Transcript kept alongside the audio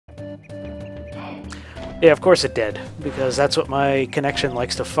Yeah, of course it did, because that's what my connection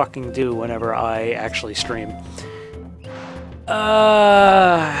likes to fucking do whenever I actually stream.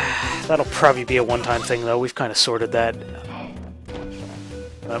 That'll probably be a one-time thing, though. We've kind of sorted that.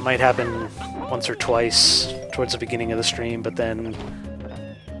 It might happen once or twice towards the beginning of the stream, but then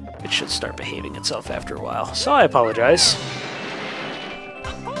it should start behaving itself after a while. So I apologize.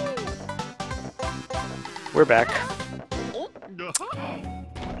 We're back.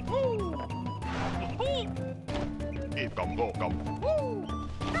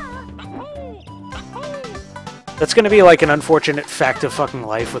 That's gonna be like an unfortunate fact of fucking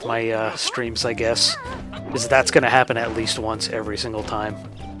life with my streams, I guess. Is that's gonna happen at least once every single time.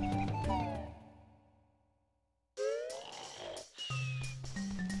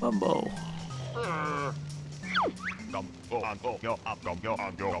 Bumbo.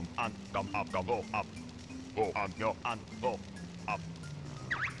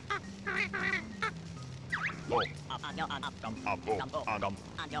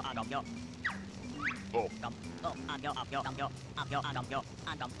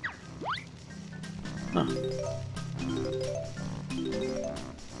 Huh.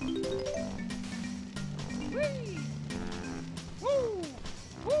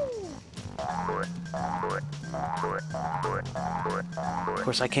 Of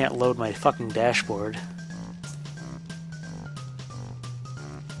course, I can't load my fucking dashboard.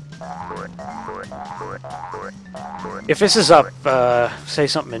 If this is up, say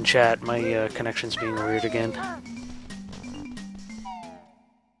something in chat. My connection's being weird again.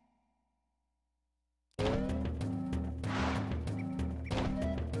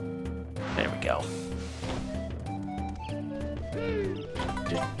 There we go.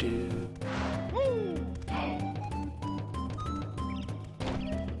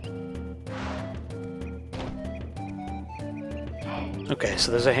 Okay,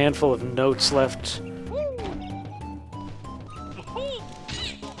 so there's a handful of notes left,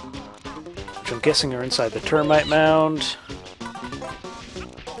 which I'm guessing are inside the termite mound.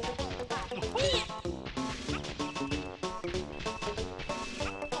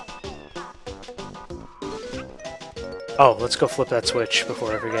 Oh, let's go flip that switch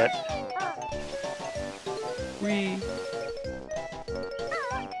before I forget. Whee!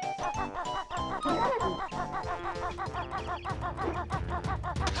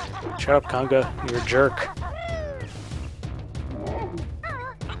 Shut up, Conga. You're a jerk.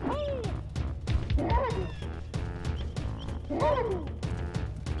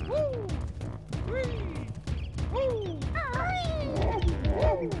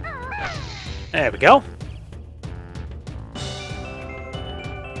 There we go.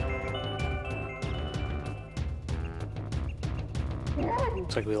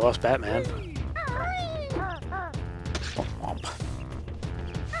 Looks like we lost Batman.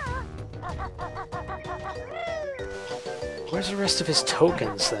 Where's the rest of his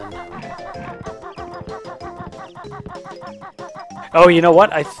tokens, then? Oh, you know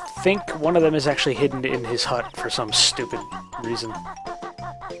what? I think one of them is actually hidden in his hut for some stupid reason.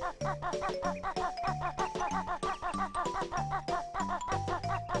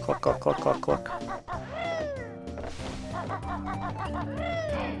 Cluck, cluck, cluck, cluck, cluck.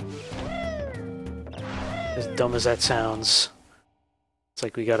 As dumb as that sounds, it's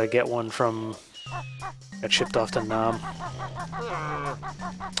like we gotta get one from... Got shipped off to Nam.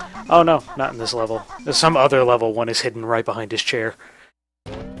 Oh no, not in this level. There's some other level, one is hidden right behind his chair.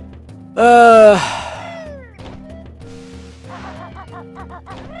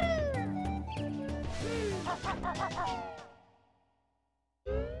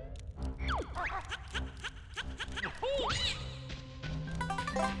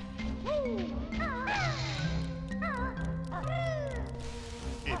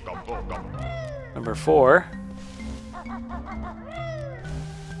 Number 4.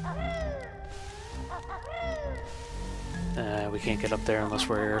 We can't get up there unless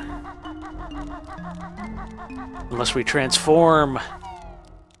we transform.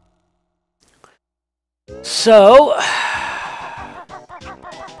 So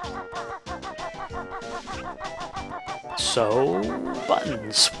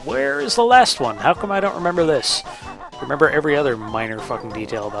buttons. Where is the last one? How come I don't remember this? Remember every other minor fucking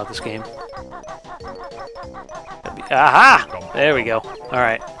detail about this game. Aha! There we go.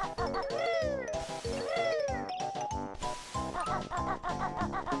 Alright.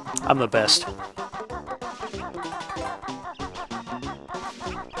 I'm the best.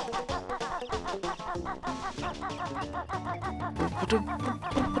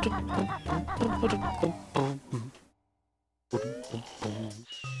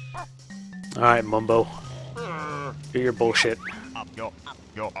 Alright, Mumbo. Do your bullshit.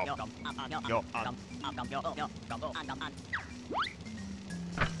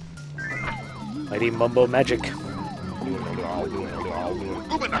 Mighty Mumbo Magic.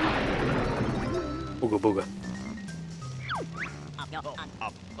 Booga booga.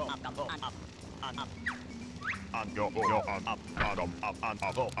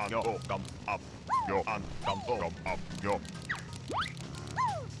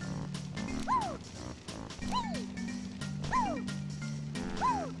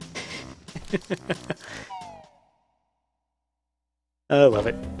 I love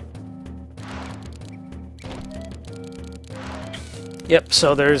it. Yep,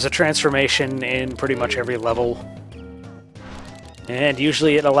 so there's a transformation in pretty much every level. And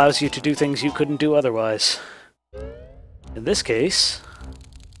usually it allows you to do things you couldn't do otherwise. In this case,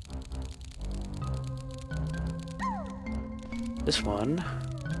 this one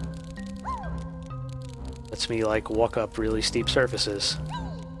lets me, like, walk up really steep surfaces.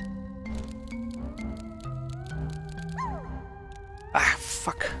 Ah,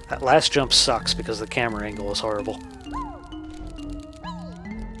 fuck. That last jump sucks because the camera angle is horrible.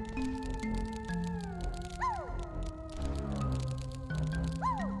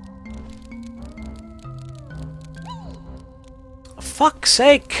 Fuck's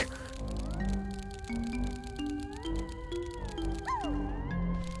sake!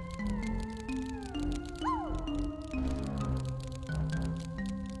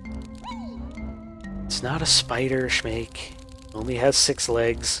 It's not a spider, Schmake. It only has 6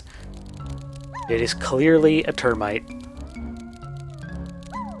 legs. It is clearly a termite.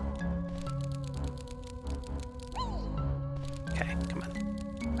 Okay, come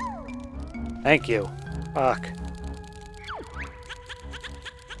on. Thank you. Fuck.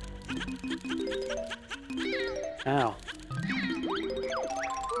 Ow.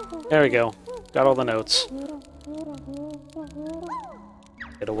 There we go. Got all the notes.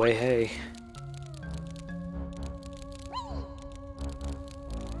 Get away, hey.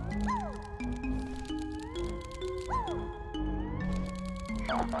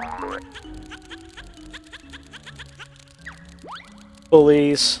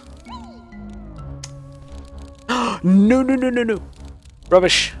 Bullies. No, no, no, no, no.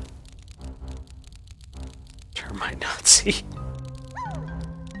 Rubbish. Termite Nazi.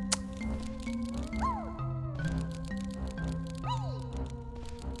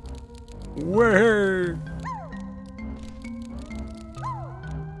 Where?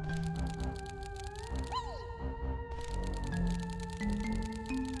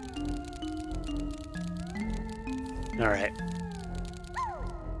 All right.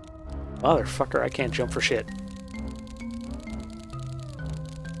 Motherfucker, I can't jump for shit.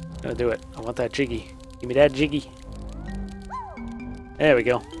 I'm gonna do it. I want that jiggy. Give me that jiggy. There we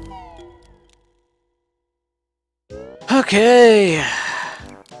go. Okay.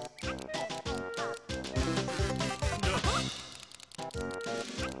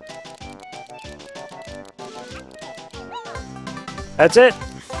 That's it.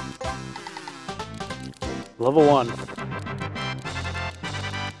 Level 1.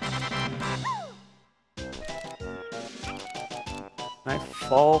 Can I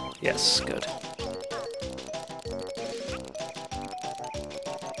fall? Yes, good.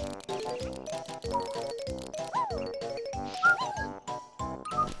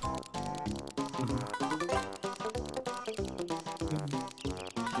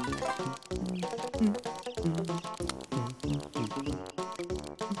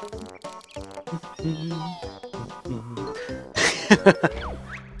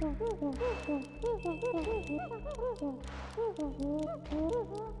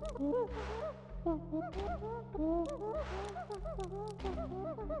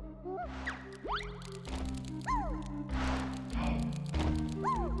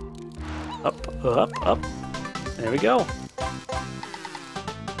 Up, up, up. There we go.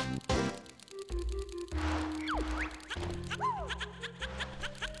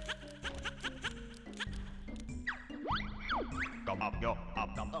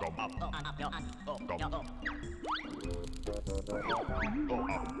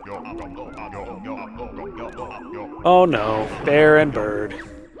 Oh no, bear and bird.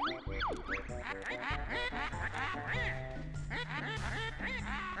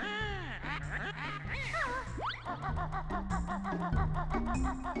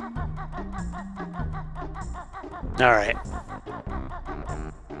 All right.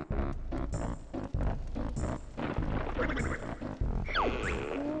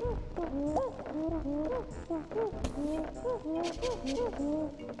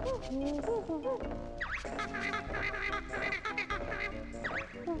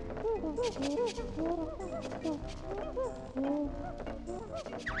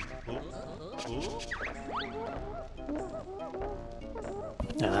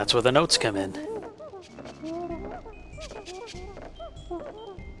 And that's where the notes come in.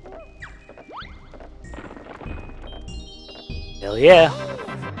 Hell yeah!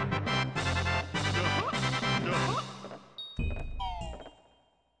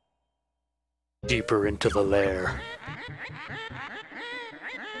 Deeper into the lair.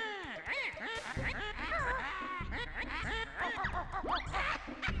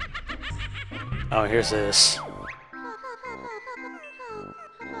 Oh, here's this.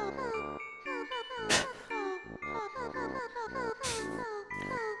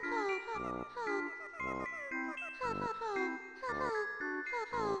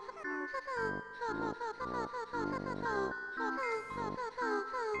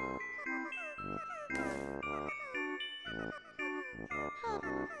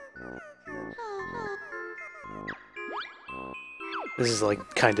 This is like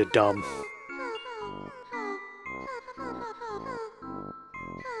kind of dumb.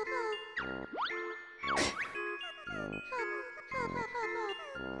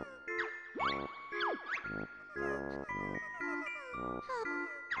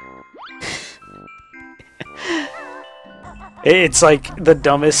 It's like the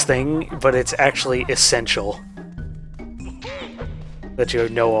dumbest thing, but it's actually essential that you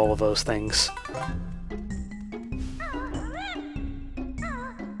know all of those things.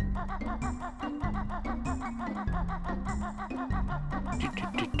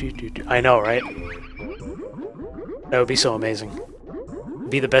 I know, right? That would be so amazing.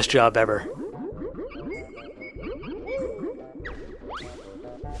 Be the best job ever.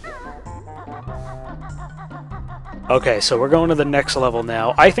 Okay, so we're going to the next level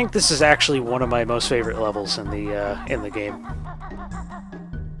now. I think this is actually one of my most favorite levels in the game.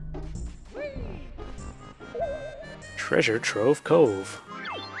 Treasure Trove Cove.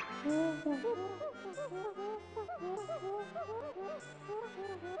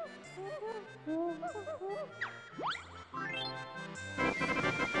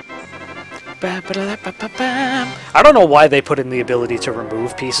 I don't know why they put in the ability to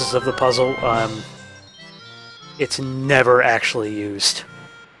remove pieces of the puzzle. It's never actually used.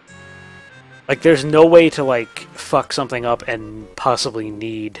 Like, there's no way to, like, fuck something up and possibly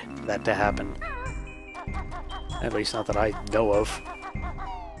need that to happen. At least not that I know of.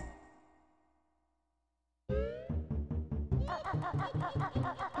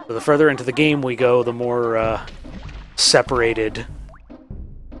 So the further into the game we go, the more separated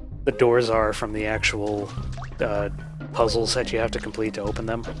the doors are from the actual puzzles that you have to complete to open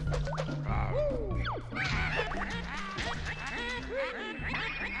them.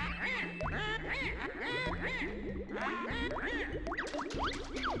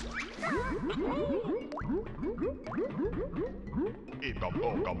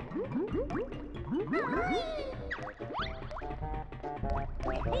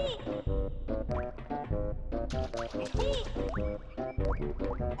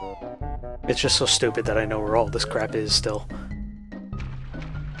 It's just so stupid that I know where all this crap is still.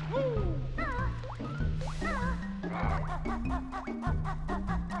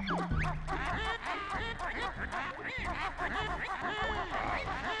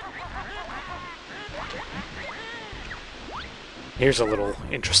 Here's a little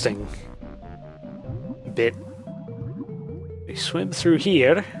interesting bit. We swim through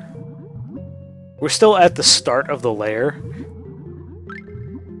here. We're still at the start of the lair.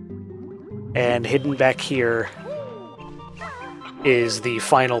 And hidden back here is the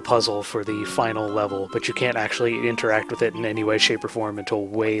final puzzle for the final level, but you can't actually interact with it in any way, shape, or form until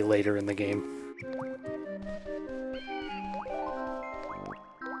way later in the game.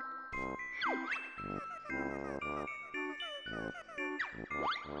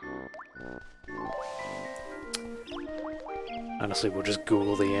 Honestly, we'll just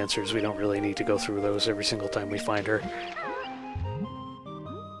Google the answers. We don't really need to go through those every single time we find her.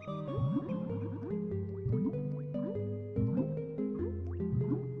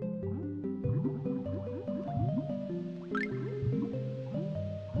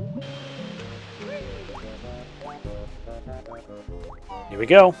 Here we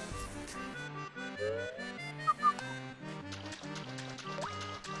go.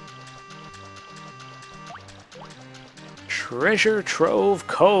 Treasure Trove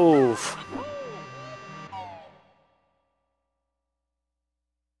Cove.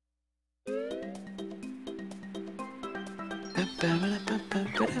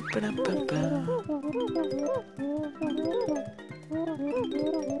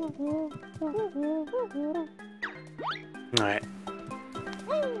 Alright.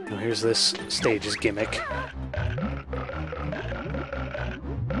 Now here's this stage's gimmick.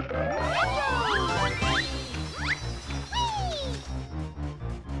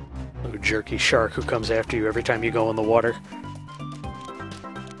 Little jerky shark who comes after you every time you go in the water.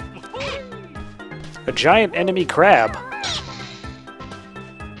 A giant enemy crab.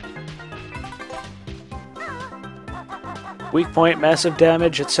 Weak point, massive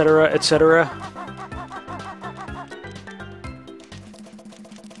damage, etc., etc.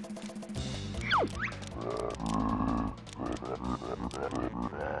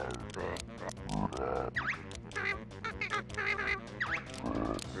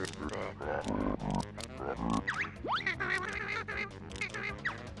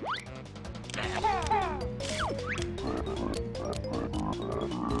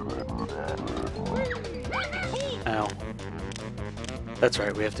 Ow. That's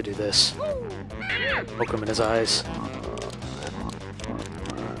right, we have to do this. Poke him in his eyes.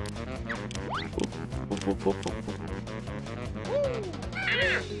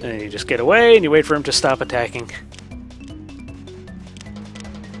 And you just get away and you wait for him to stop attacking.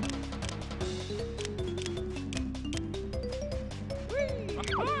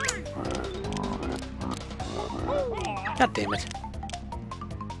 God damn it.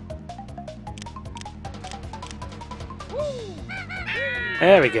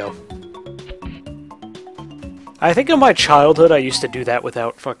 There we go. I think in my childhood I used to do that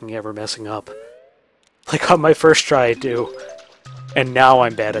without fucking ever messing up. Like on my first try I do. And now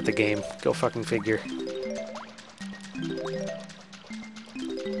I'm bad at the game. Go fucking figure.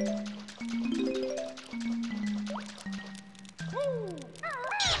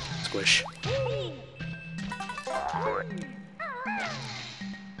 Squish.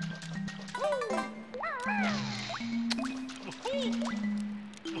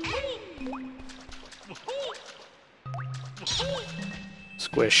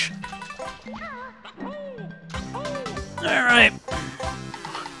 Squish. Alright.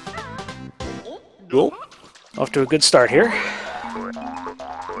 Cool. Off to a good start here.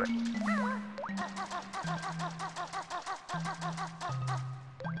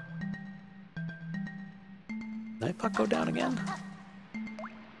 Nightbot go down again?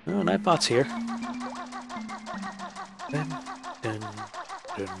 Oh, Nightbot's here. Dun, dun,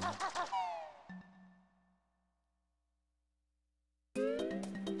 dun.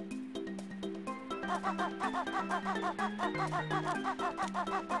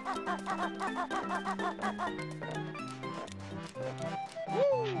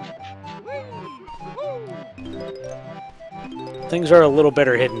 Things are a little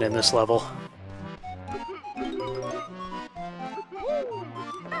better hidden in this level.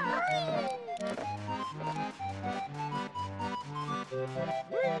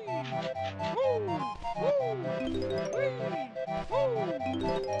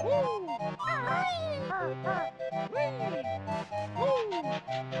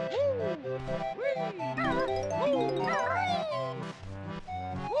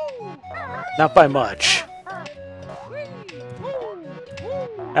 Not by much.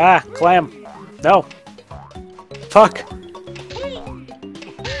 Ah, clam. No. Fuck.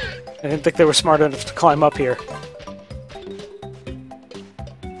 I didn't think they were smart enough to climb up here.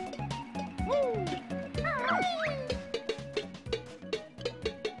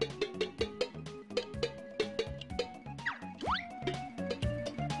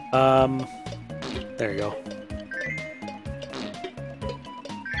 There you go.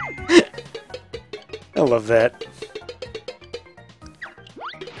 I love that.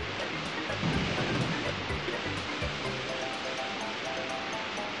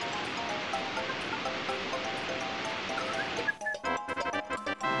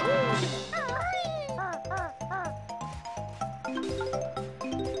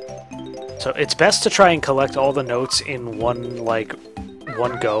 So it's best to try and collect all the notes in one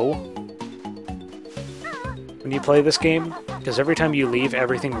go when you play this game, because every time you leave,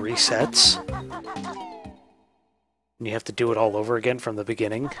 everything resets. And you have to do it all over again from the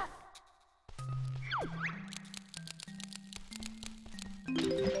beginning.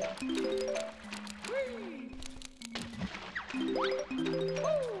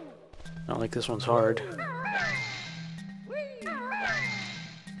 Not like this one's hard.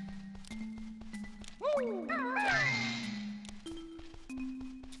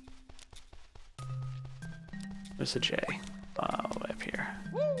 Where's the J? Oh, up here.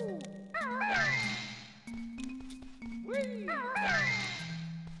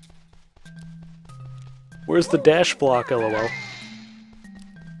 Where's the dash block, LOL?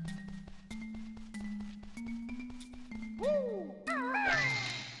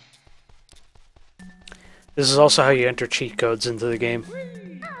 This is also how you enter cheat codes into the game.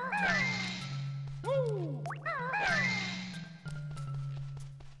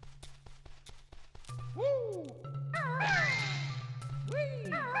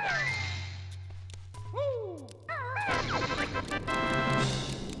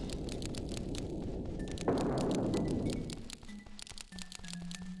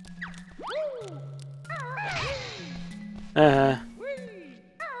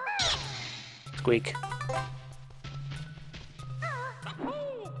 Squeak.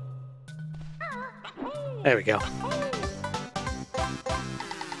 There we go.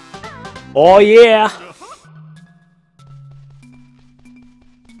 Oh yeah!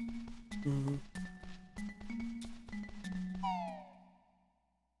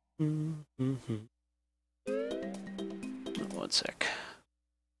 One sec.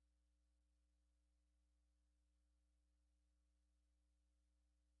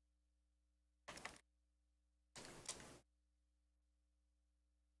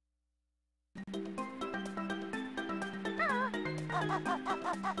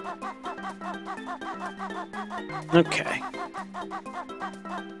 Okay.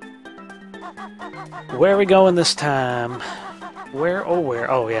 Where are we going this time? Where? Oh, where?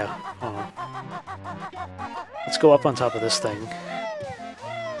 Oh, yeah. Oh. Let's go up on top of this thing.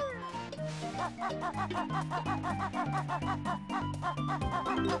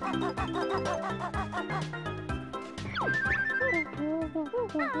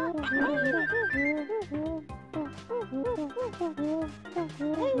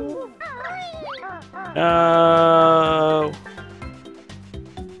 No.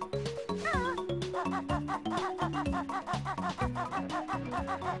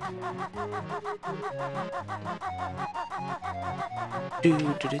 Do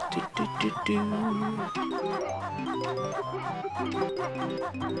do do do do do do.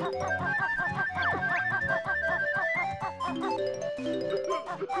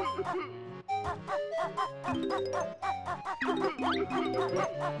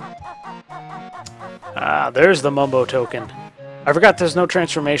 Ah, there's the Mumbo token. I forgot there's no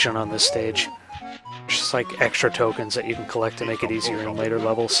transformation on this stage. It's just like extra tokens that you can collect to make it easier in later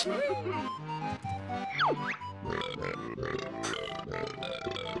levels.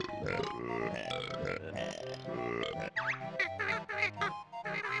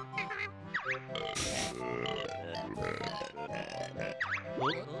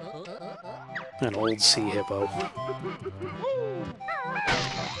 An old sea hippo.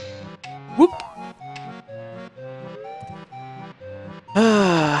 Whoop!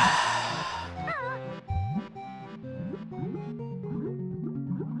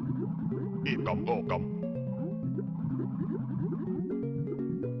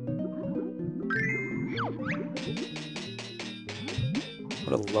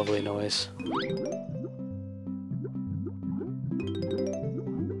 What a lovely noise.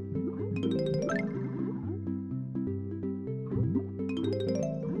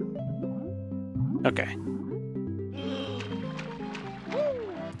 Okay.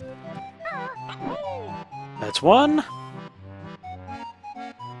 That's one.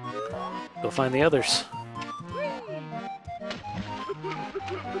 Go find the others.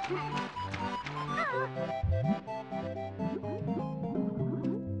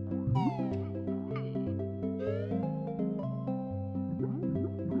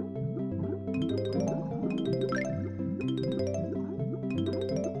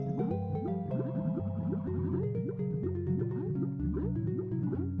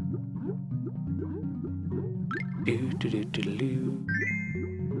 Do do do do do.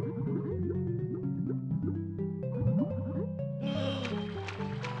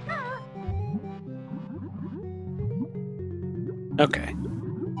 Okay.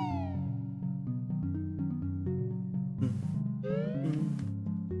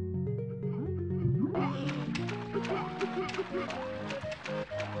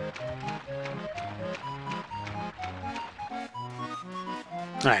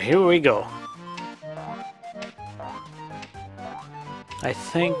 Alright, here we go. I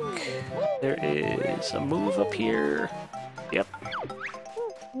think there is a move up here. Yep.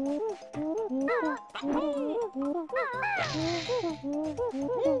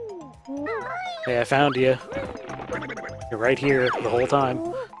 Hey, I found you. You're right here the whole time.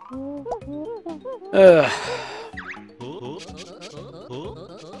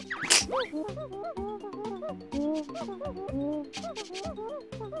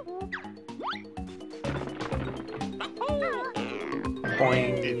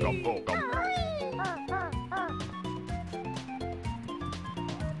 Boing.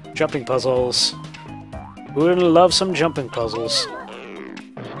 Jumping puzzles. Who wouldn't love some jumping puzzles?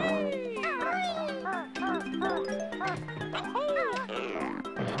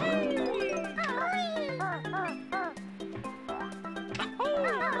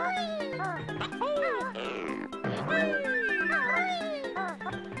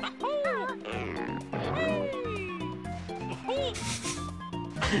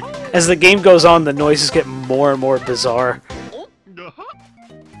 As the game goes on, the noises get more and more bizarre.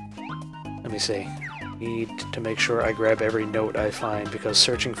 Let me see. Need to make sure I grab every note I find, because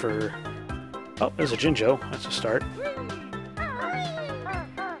searching for... Oh, there's a Jinjo. That's a start.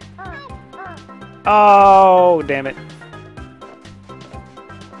 Oh, damn it.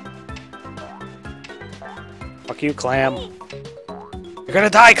 Fuck you, Clam. You're gonna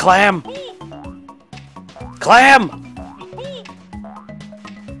die, Clam! Clam!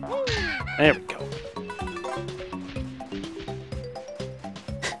 There we go.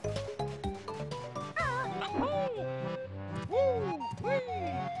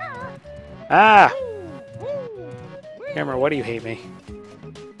 Ah! Camera, why do you hate me?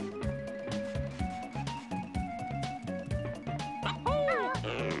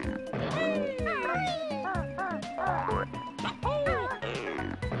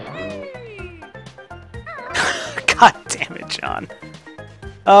 God damn it, John.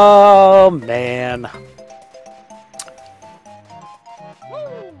 Oh, man.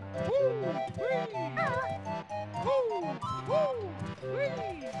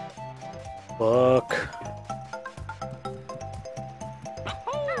 Look.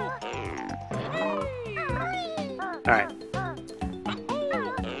 Alright.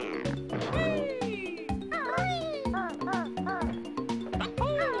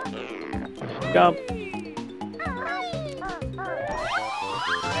 Jump.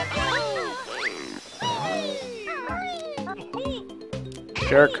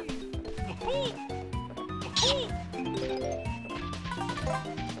 Jerk.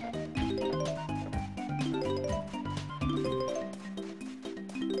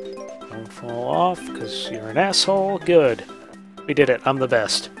 Don't fall off, because you're an asshole. Good. We did it. I'm the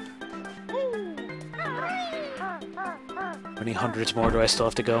best. How many hundreds more do I still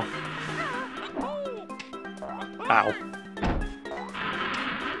have to go? Ow.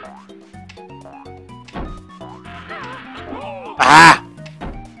 Ah!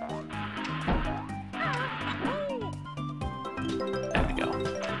 There we go.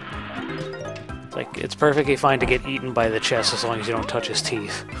 It's like, it's perfectly fine to get eaten by the chest as long as you don't touch his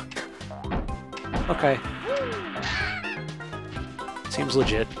teeth. Okay. Seems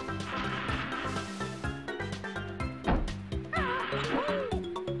legit.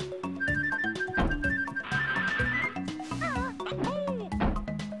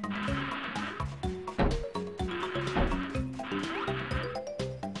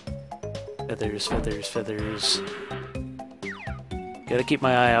 Feathers, feathers, feathers. Gotta keep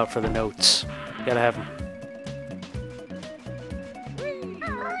my eye out for the notes. Gotta have them.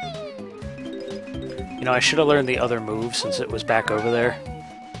 You know, I should have learned the other move since it was back over there.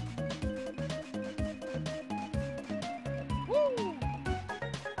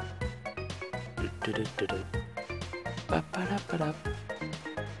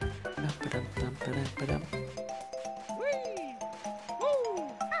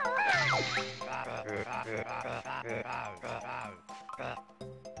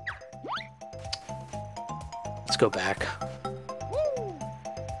 Let's go back.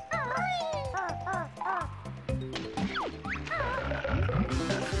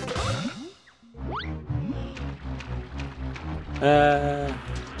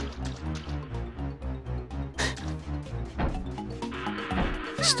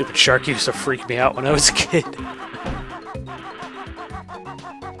 Stupid shark used to freak me out when I was a kid.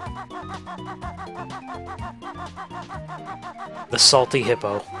 The salty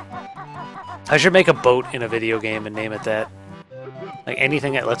hippo. I should make a boat in a video game and name it that. Like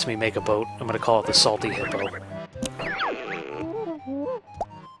anything that lets me make a boat, I'm gonna call it the salty hippo.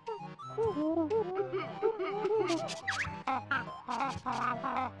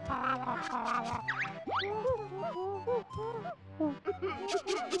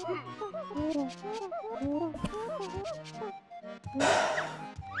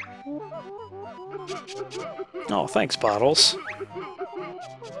 Oh, thanks, Bottles.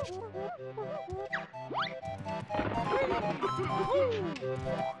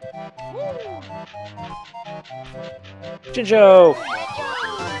 Jinjo!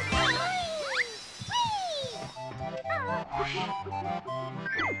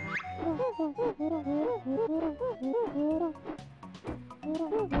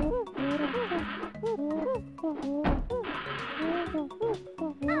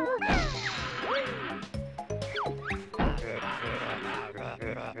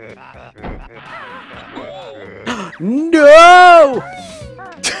 No!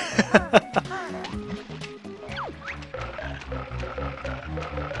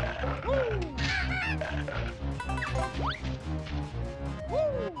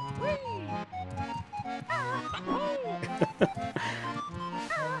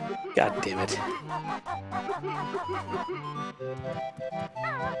 God damn it.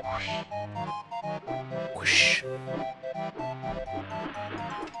 Whoosh.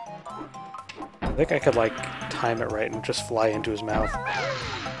 I think I could, like, time it right and just fly into his mouth.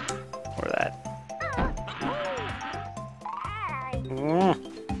 Or that.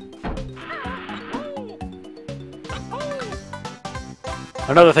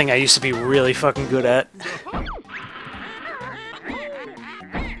 Another thing I used to be really fucking good at.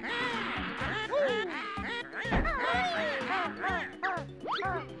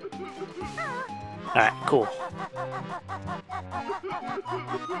 Alright, cool.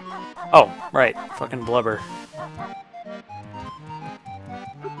 Oh, right. Fucking blubber.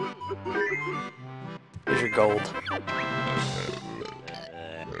 Here's your gold.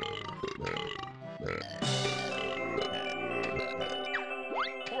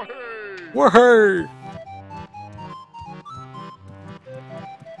 Woohoo!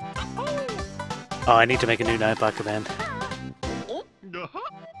 Oh, I need to make a new Nightbot command.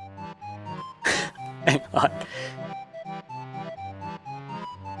 Hang on.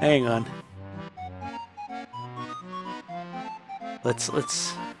 Hang on. Let's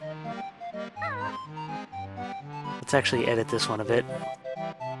actually edit this one a bit.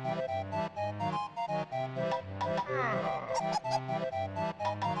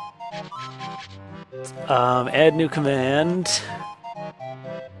 Add new command.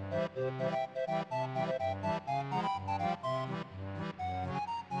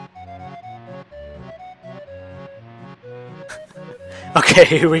 Okay,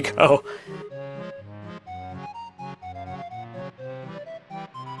 here we go.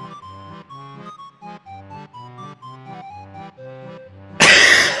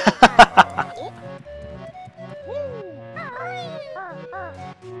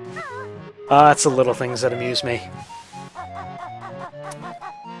 It's the little things that amuse me.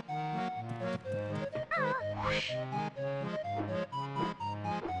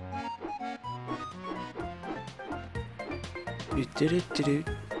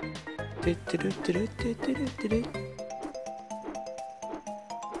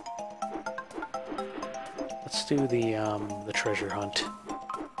 Let's do the treasure hunt.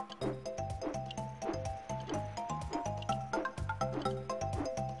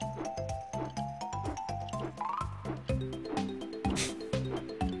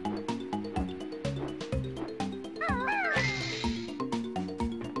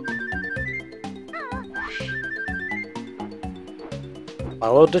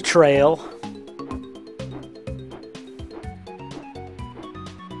 Follow the trail.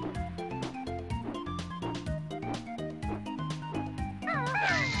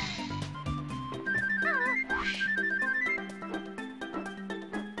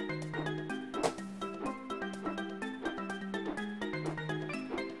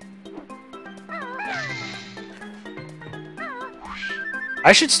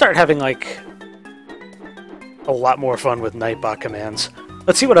 I should start having, like, a lot more fun with Nightbot commands.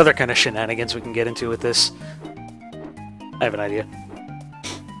 Let's see what other kind of shenanigans we can get into with this. I have an idea.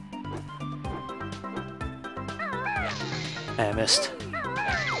 I missed.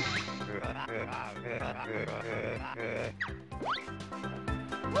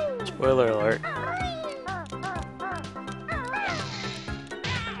 Spoiler alert.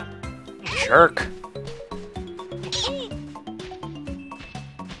 Jerk.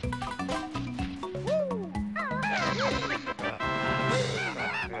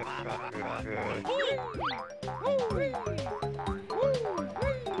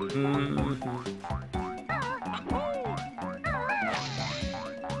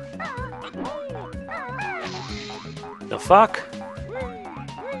 The fuck?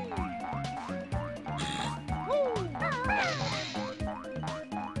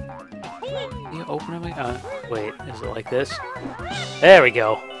 You open it? Wait, is it like this? There we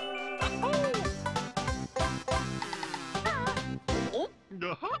go.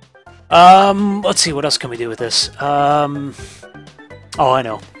 Let's see, what else can we do with this? Oh, I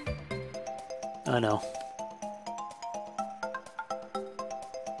know. I know.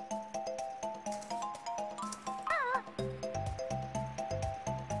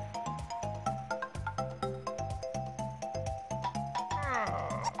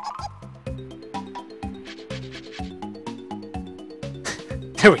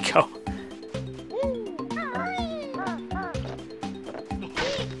 There we go.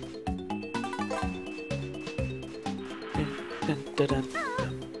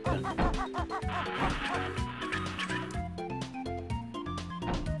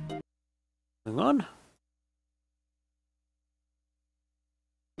 Moving on.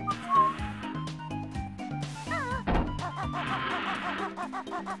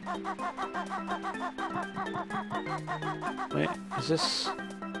 Wait, is this...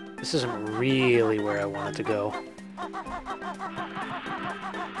 This isn't really where I wanted to go.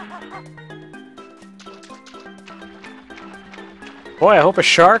 Boy, I hope a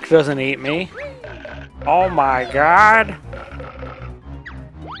shark doesn't eat me. Oh my god!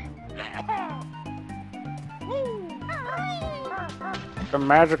 The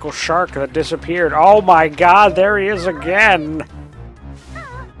magical shark that disappeared. Oh my god, there he is again!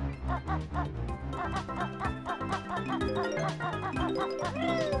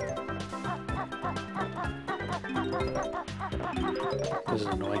 This is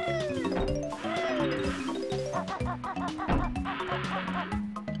annoying.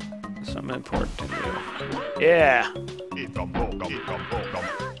 Something important to do. Yeah!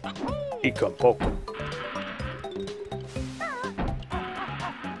 Ikampoko.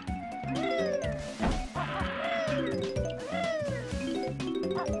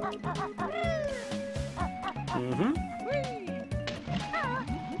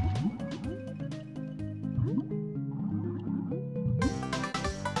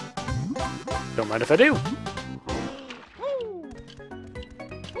 Don't mind if I do.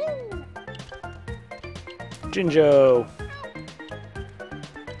 Jinjo.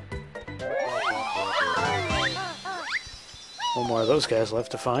 One more of those guys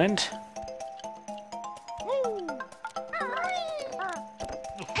left to find.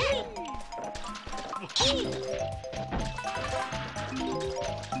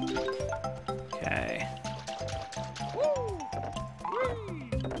 Okay.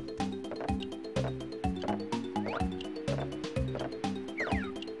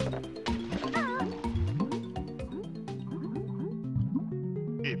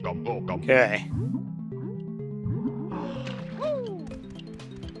 Okay.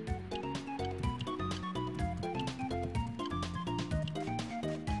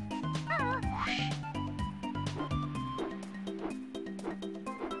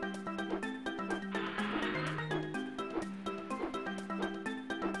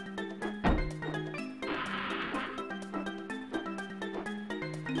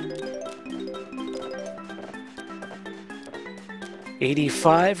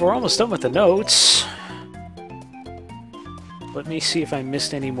 $85. We're almost done with the notes. Let me see if I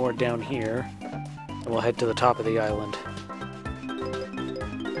missed any more down here. And we'll head to the top of the island.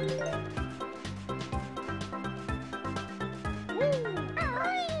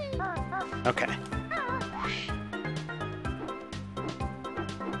 Okay.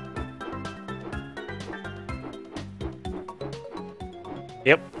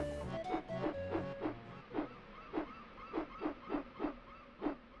 Yep.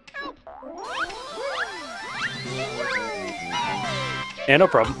 Yeah, no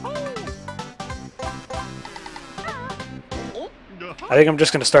problem. I think I'm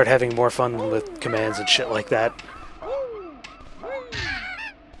just gonna start having more fun with commands and shit like that.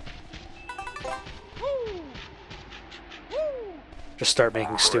 Just start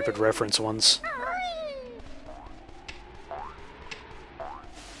making stupid reference ones.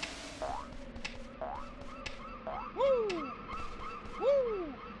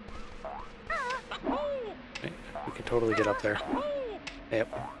 We can totally get up there. Yep.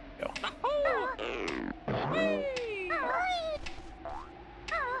 Go.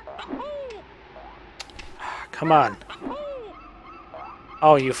 Come on.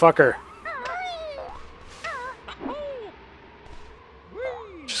 Oh, you fucker.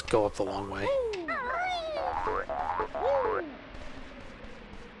 Just go up the long way.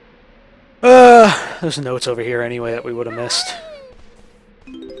 There's notes over here anyway that we would have missed.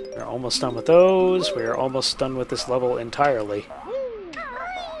 We're almost done with those. We're almost done with this level entirely.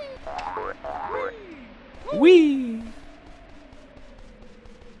 Whee!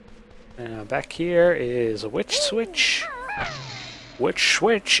 Back here is a witch switch. Which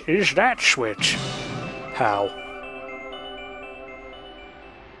switch is that switch? How?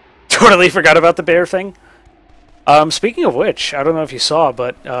 Totally forgot about the bear thing. Speaking of which, I don't know if you saw,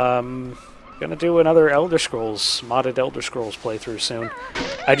 but gonna do another Elder Scrolls, modded Elder Scrolls playthrough soon.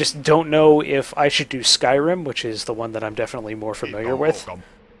 I just don't know if I should do Skyrim, which is the one that I'm definitely more familiar with,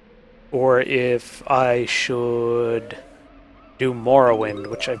 or if I should do Morrowind,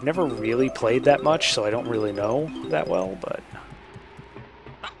 which I've never really played that much, so I don't really know that well, but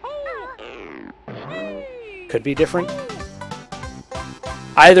could be different.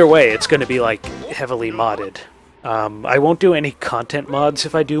 Either way, it's going to be like heavily modded. I won't do any content mods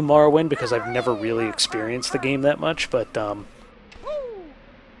if I do Morrowind because I've never really experienced the game that much, but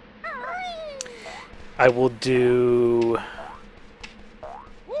I will do...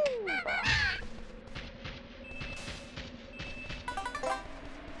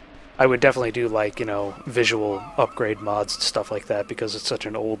 I would definitely do, like, you know, visual upgrade mods and stuff like that, because it's such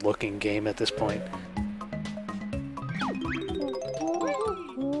an old-looking game at this point.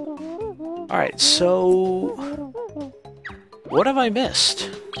 Alright, so... what have I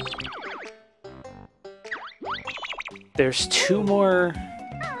missed? There's 2 more...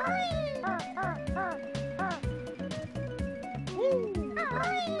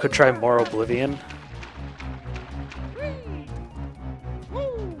 Could try more Oblivion.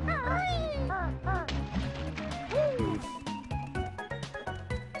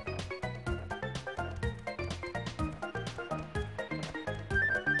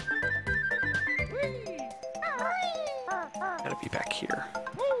 Gotta be back here.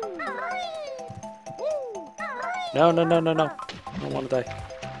 No, no, no, no, no. I don't want to die.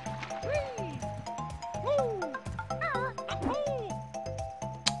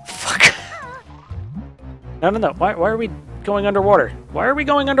 Fuck. No, no, no. Why are we going underwater? Why are we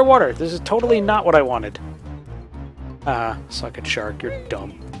going underwater? This is totally not what I wanted. Ah, suck it, shark. You're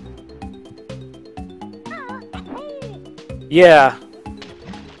dumb. Yeah.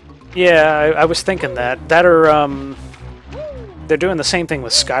 Yeah, I was thinking that. That or, they're doing the same thing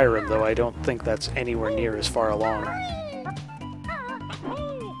with Skyrim, though. I don't think that's anywhere near as far along.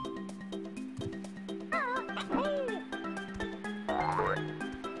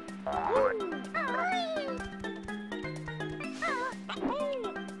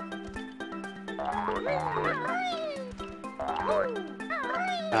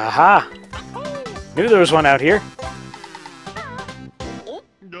 Aha! Knew there was one out here.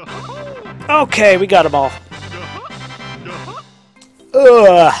 Okay, we got them all.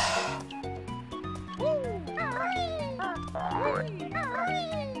 Ugh.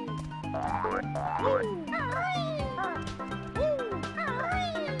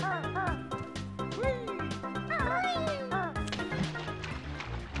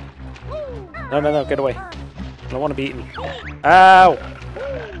 No, no, no, get away. I don't want to be eaten. Ow!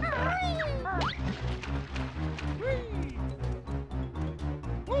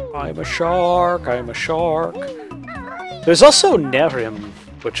 I'm a shark, I'm a shark. There's also Nerim,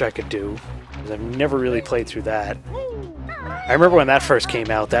 which I could do, because I've never really played through that. I remember when that first came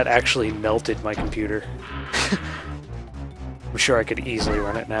out, that actually melted my computer. I'm sure I could easily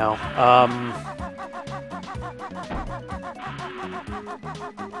run it now.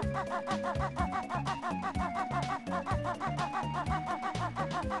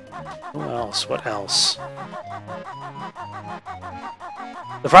 What else? What else?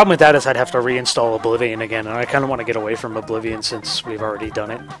 The problem with that is I'd have to reinstall Oblivion again, and I kind of want to get away from Oblivion since we've already done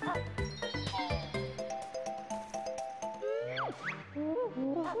it.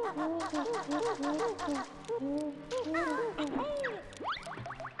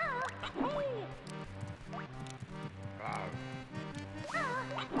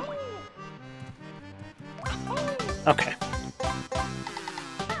 Okay.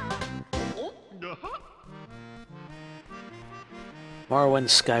 Morrowind,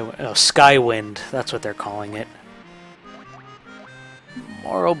 Skywind. Oh, Skywind. That's what they're calling it.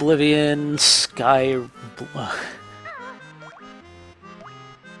 More Oblivion, Skyblivion,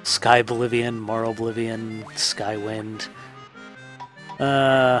 more Oblivion, Skywind.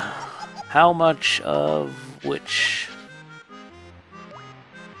 How much of which?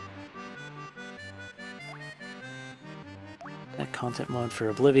 That content mod for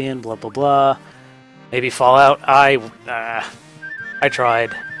Oblivion, blah blah blah. Maybe Fallout. I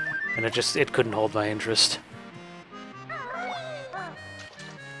tried, and it couldn't hold my interest.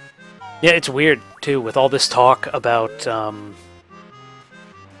 Yeah, it's weird, too, with all this talk about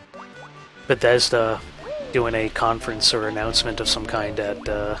Bethesda doing a conference or announcement of some kind at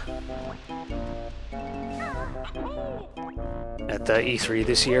E3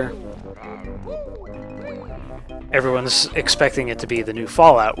 this year. Everyone's expecting it to be the new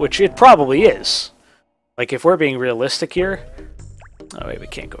Fallout, which it probably is. Like, if we're being realistic here... Oh, wait, we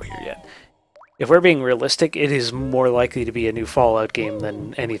can't go here yet. If we're being realistic, it is more likely to be a new Fallout game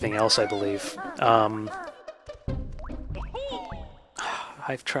than anything else, I believe. I've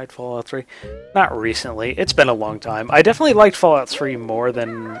tried Fallout 3. Not recently. It's been a long time. I definitely liked Fallout 3 more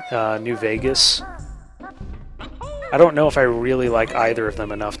than New Vegas. I don't know if I really like either of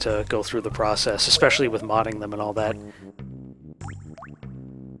them enough to go through the process, especially with modding them and all that.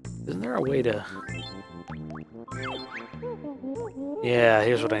 Isn't there a way to... Yeah,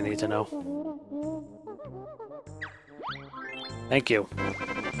 here's what I need to know. Thank you.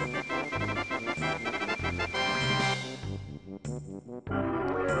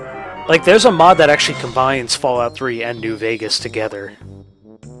 Like, there's a mod that actually combines Fallout 3 and New Vegas together.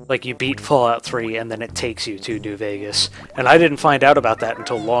 Like, you beat Fallout 3, and then it takes you to New Vegas. And I didn't find out about that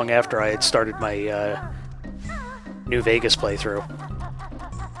until long after I had started my New Vegas playthrough.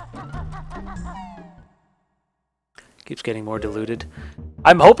 Keeps getting more diluted.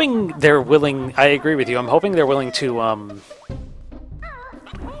 I'm hoping they're willing... I agree with you. I'm hoping they're willing to,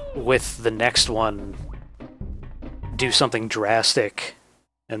 with the next one, do something drastic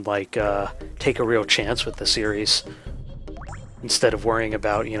and, like, take a real chance with the series. Instead of worrying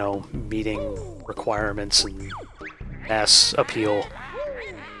about, you know, meeting requirements and mass appeal.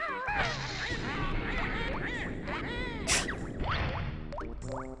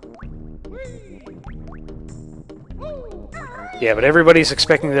 Yeah, but everybody's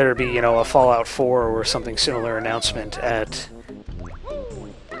expecting there to be, you know, a Fallout 4 or something similar announcement at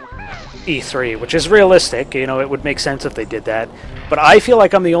E3, which is realistic. You know, it would make sense if they did that. But I feel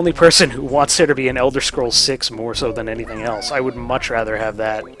like I'm the only person who wants there to be an Elder Scrolls 6 more so than anything else. I would much rather have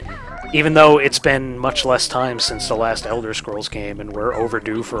that. Even though it's been much less time since the last Elder Scrolls game, and we're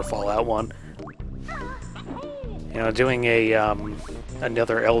overdue for a Fallout 1. You know, doing a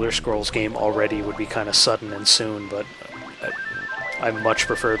another Elder Scrolls game already would be kind of sudden and soon, but I much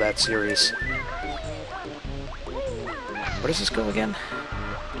prefer that series. Where does this go again?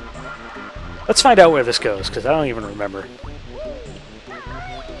 Let's find out where this goes, because I don't even remember.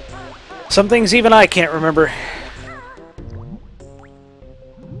 Some things even I can't remember.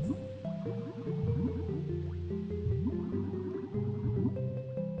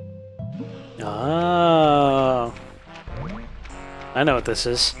 Oh. I know what this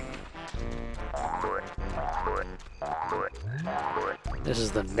is. This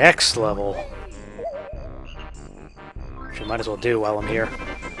is the next level. Which I might as well do while I'm here.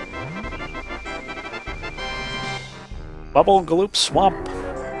 Bubble Gloop Swamp.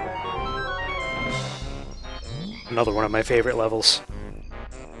 Another one of my favorite levels.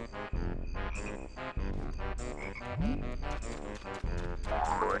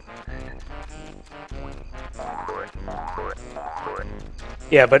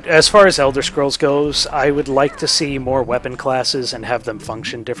 Yeah, but as far as Elder Scrolls goes, I would like to see more weapon classes and have them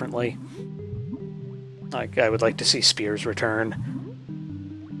function differently. Like, I would like to see spears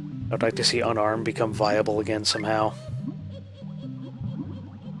return. I'd like to see unarmed become viable again somehow.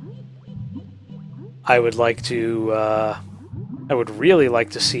 I would like to, I would really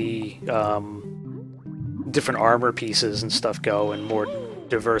like to see different armor pieces and stuff go, and more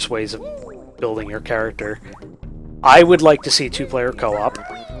diverse ways of building your character. I would like to see two-player co-op.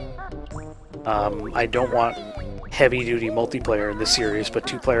 I don't want heavy-duty multiplayer in this series, but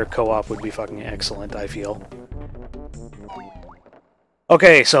two-player co-op would be fucking excellent, I feel.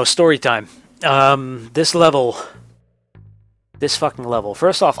 Okay, so story time. This level... This fucking level.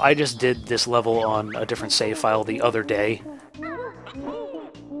 First off, I just did this level on a different save file the other day.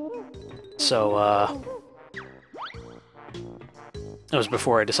 So, it was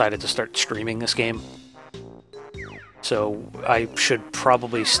before I decided to start streaming this game. So, I should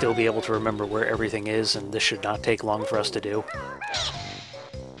probably still be able to remember where everything is, and this should not take long for us to do.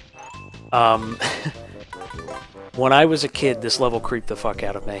 When I was a kid, this level creeped the fuck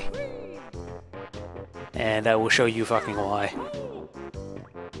out of me. And I will show you fucking why.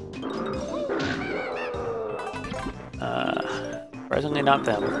 Surprisingly not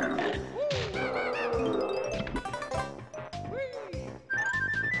them.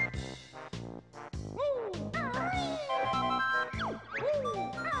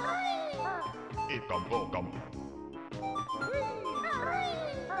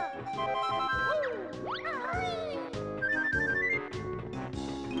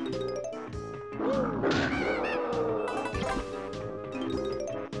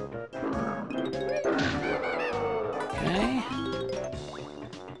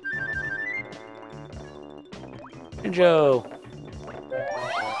 Banjo!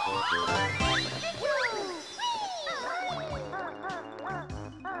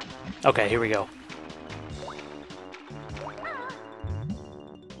 Okay, here we go.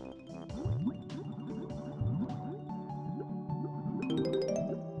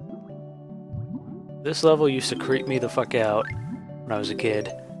 This level used to creep me the fuck out when I was a kid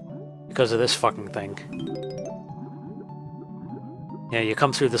because of this fucking thing. Yeah, you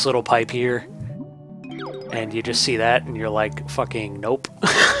come through this little pipe here, and you just see that, and you're like, fucking nope.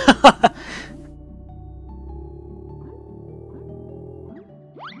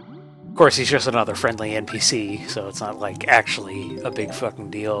 Of course, he's just another friendly NPC, so it's not, like, actually a big fucking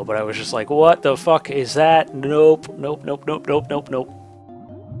deal, but I was just like, what the fuck is that? Nope, nope, nope, nope, nope, nope, nope.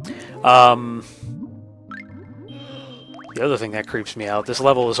 The other thing that creeps me out, this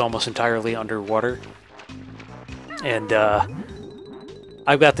level is almost entirely underwater, and,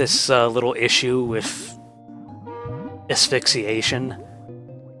 I've got this little issue with asphyxiation,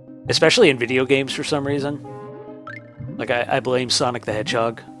 especially in video games for some reason. Like, I blame Sonic the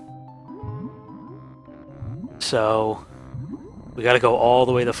Hedgehog. So, we gotta go all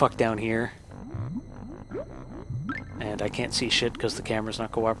the way the fuck down here. And I can't see shit because the camera's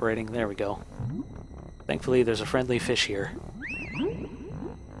not cooperating. There we go. Thankfully, there's a friendly fish here.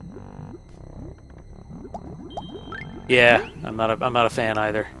 Yeah, I'm not a fan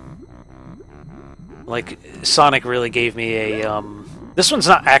either. Like, Sonic really gave me a, This one's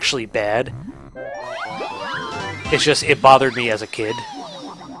not actually bad. It's just, it bothered me as a kid.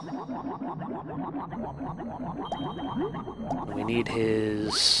 We need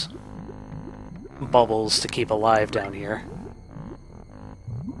his bubbles to keep alive down here.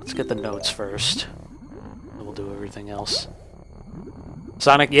 Let's get the notes first. Then we'll do everything else.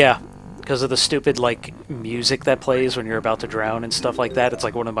 Sonic, yeah. Because of the stupid, like, music that plays when you're about to drown and stuff like that, it's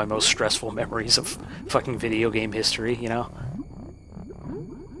like one of my most stressful memories of fucking video game history, you know?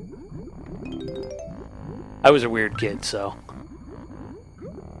 I was a weird kid, so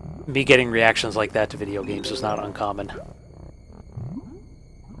me getting reactions like that to video games was not uncommon.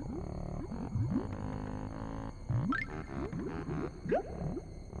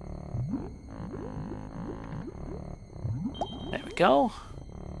 There we go.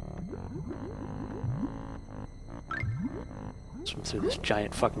 Swim through this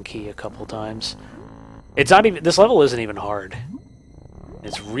giant fucking key a couple times. It's not even, this level isn't even hard.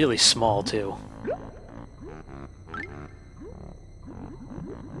 It's really small too.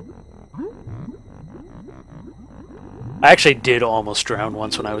 I actually did almost drown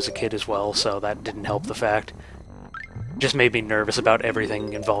once when I was a kid as well, so that didn't help the fact. Just made me nervous about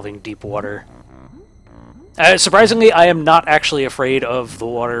everything involving deep water. Surprisingly, I am not actually afraid of the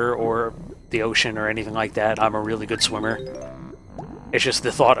water or the ocean or anything like that. I'm a really good swimmer. It's just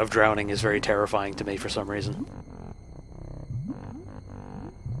the thought of drowning is very terrifying to me for some reason.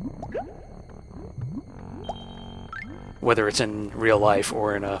 Whether it's in real life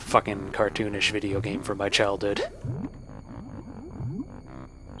or in a fucking cartoonish video game from my childhood.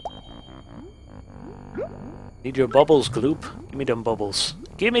 Need your bubbles, Gloop. Give me them bubbles.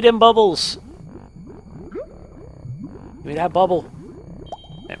 Give me them bubbles! Give me that bubble.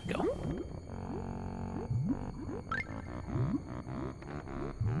 There we go.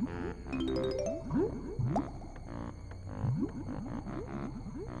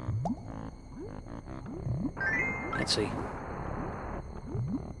 Let's see.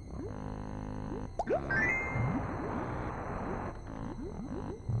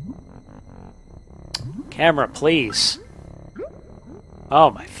 Camera, please.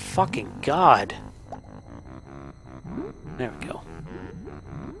 Oh my fucking god. There we go.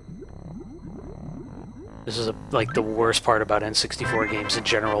 This is like the worst part about N64 games in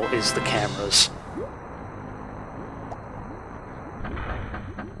general is the cameras.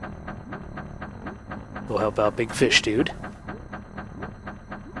 We'll help out Big Fish Dude.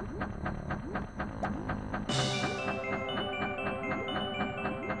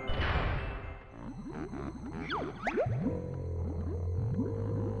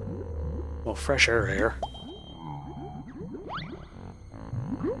 Well, fresher air.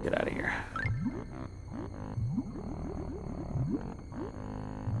 Get out of here.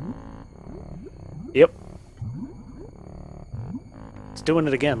 Yep. It's doing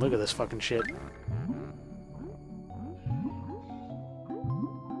it again. Look at this fucking shit.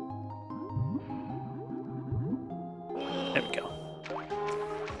 There we go.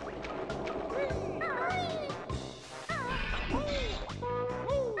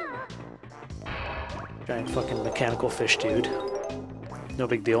 Giant fucking mechanical fish dude. No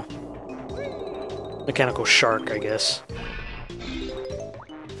big deal. Mechanical shark, I guess.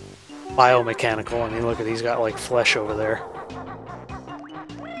 Biomechanical. I mean, look at, he's got like flesh over there.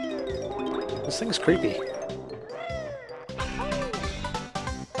 This thing's creepy.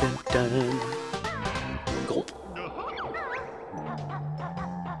 Dun, dun. Gulp.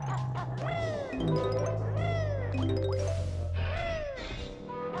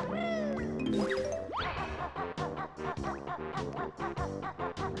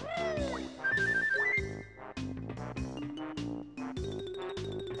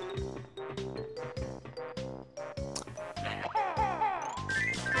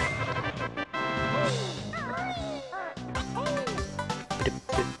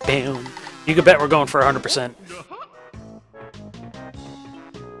 Bam. You can bet we're going for 100%.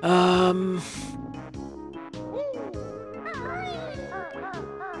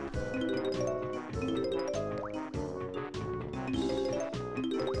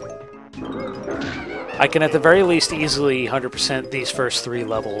 I can at the very least easily 100% these first 3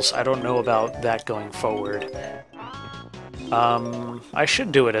 levels. I don't know about that going forward. I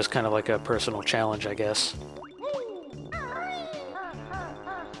should do it as kind of like a personal challenge, I guess.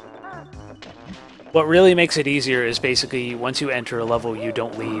 What really makes it easier is basically once you enter a level, you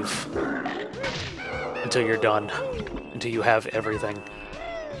don't leave until you're done, until you have everything.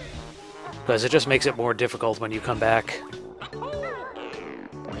 Because it just makes it more difficult when you come back.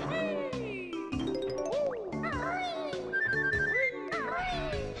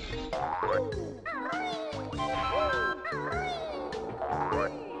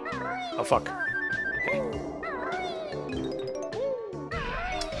 Oh, fuck. Okay.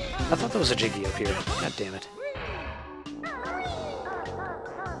 I thought there was a Jiggy up here. God damn it.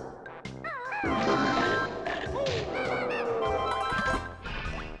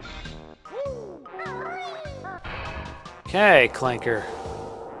 Okay, Clanker.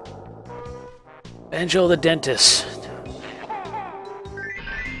 Banjo the Dentist.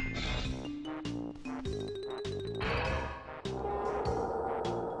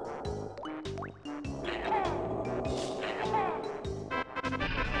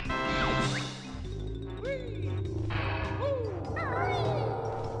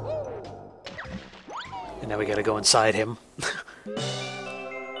 And now we gotta go inside him.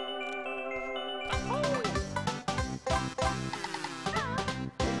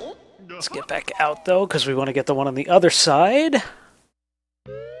 Let's get back out, though, because we want to get the one on the other side.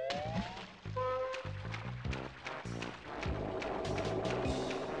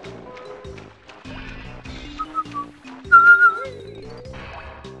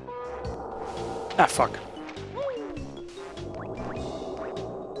 Ah, fuck.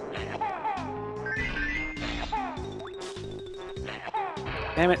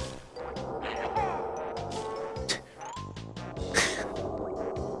 Damn it.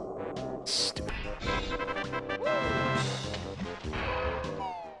 Stupid.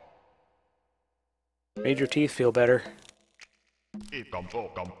 Made your teeth feel better.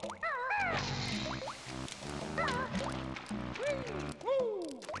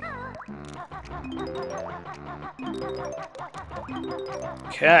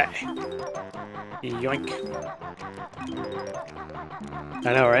 Okay. Yoink.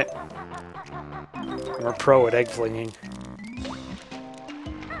 I know, right? I'm a pro at egg flinging.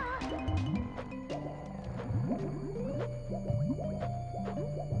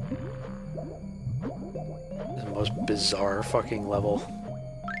 This is the most bizarre fucking level.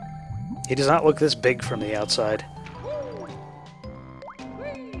 He does not look this big from the outside.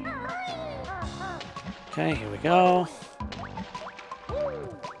 Okay, here we go.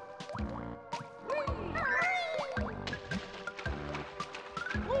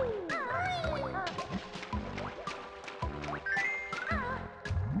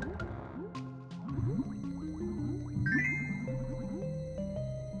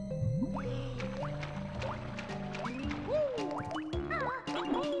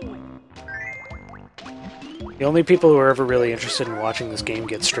 The only people who are ever really interested in watching this game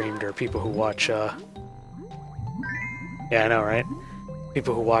get streamed are people who watch, yeah, I know, right?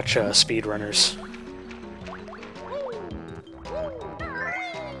 People who watch, speedrunners.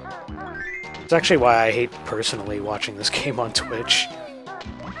 It's actually why I hate, personally, watching this game on Twitch.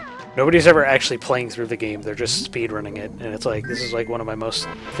 Nobody's ever actually playing through the game, they're just speedrunning it, and it's like, this is like one of my most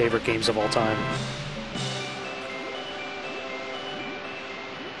favorite games of all time.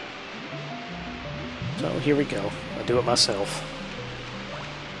 So here we go. I'll do it myself.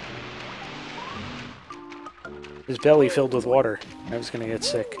 His belly filled with water. I was gonna get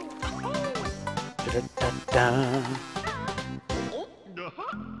sick. Da-da-da-da.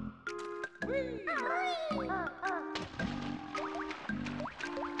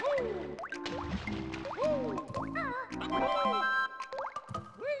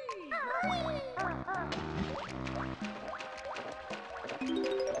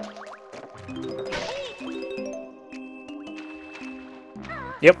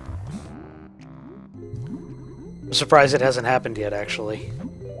 Yep. I'm surprised it hasn't happened yet, actually.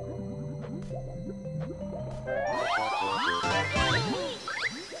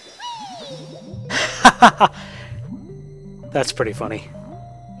 That's pretty funny.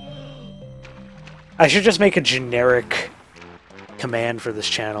 I should just make a generic command for this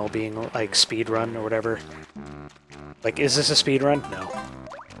channel, being like speedrun or whatever. Like, is this a speedrun? No.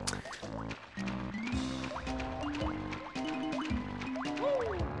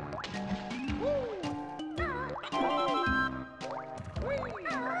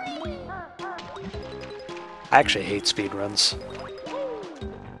 I actually hate speedruns.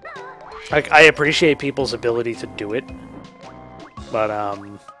 Like, I appreciate people's ability to do it, but,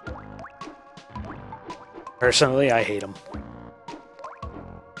 Personally, I hate them.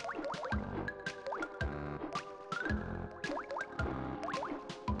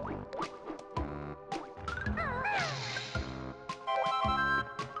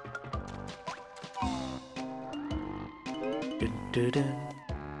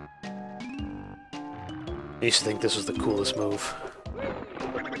 I used to think this was the coolest move.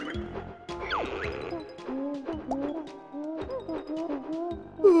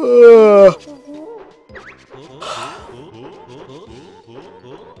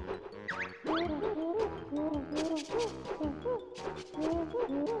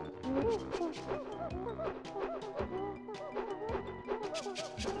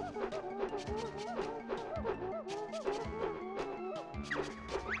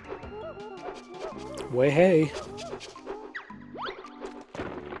 Way hey.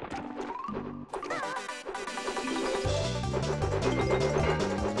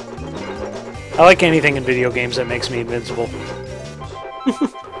 I like anything in video games that makes me invincible.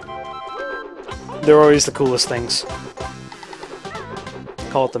 They're always the coolest things.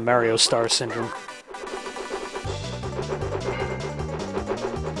 Call it the Mario Star Syndrome.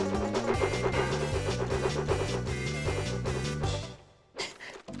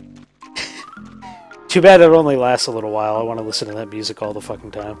 Too bad it only lasts a little while. I want to listen to that music all the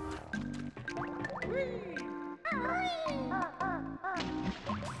fucking time.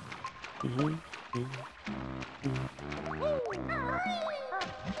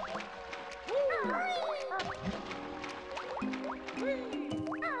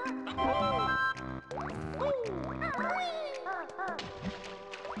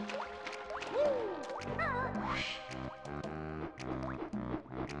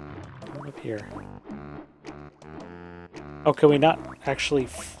 Up here. Oh, can we not actually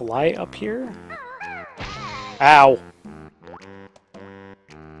fly up here? Ow!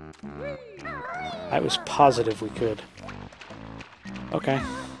 I was positive we could. Okay.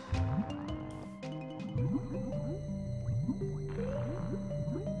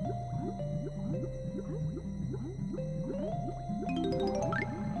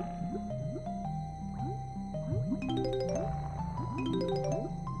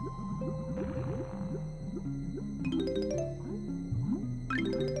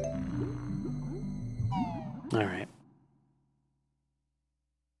 Alright.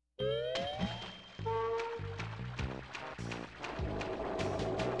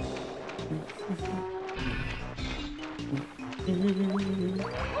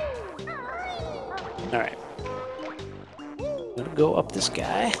 Alright. I'm gonna go up this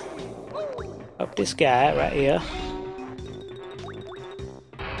guy. Up this guy right here.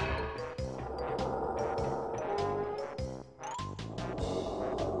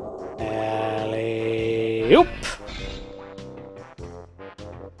 Alley-oop!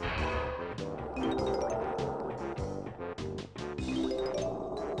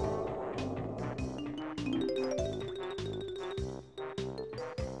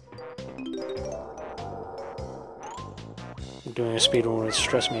 Doing a speedrun would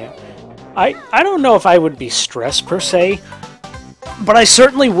stress me out. I don't know if I would be stressed per se, but I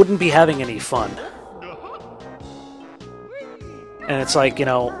certainly wouldn't be having any fun. And it's like, you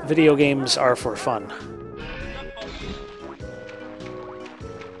know, video games are for fun.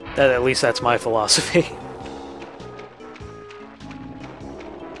 At least that's my philosophy.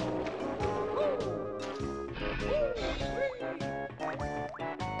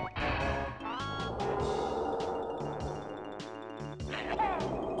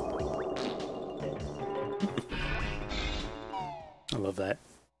 I love that.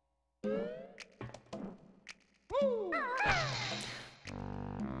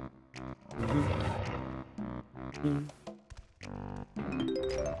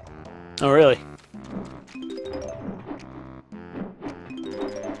 Oh, really?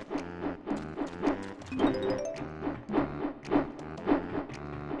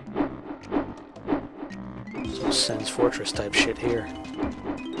 Some Sen's Fortress type shit here.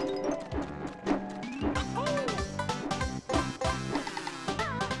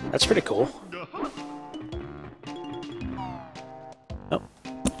 That's pretty cool. Oh.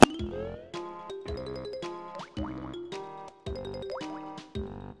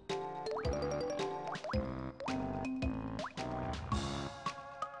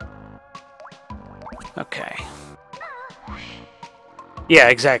 Okay. Yeah,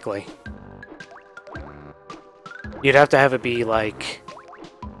 exactly. You'd have to have it be like...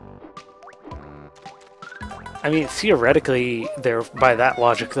 I mean, theoretically, there by that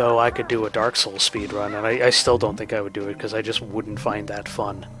logic, though, I could do a Dark Souls speedrun, and I still don't think I would do it, because I just wouldn't find that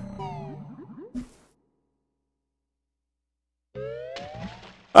fun.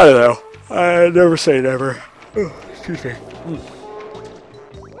 I don't know. I never say never. Excuse me.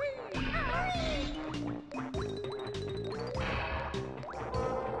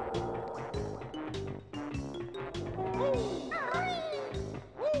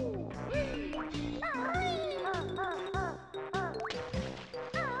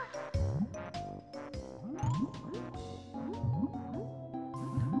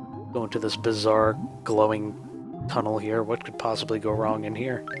 Go into this bizarre glowing tunnel here. What could possibly go wrong in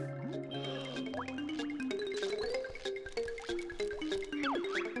here?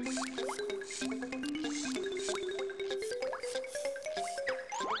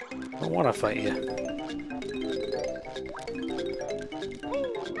 I don't want to fight you.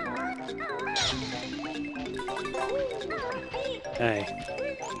 Hey.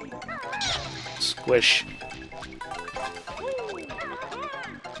 Squish.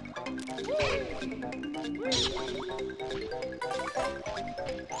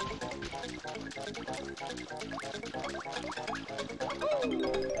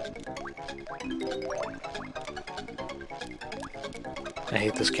 I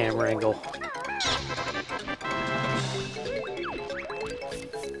hate this camera angle.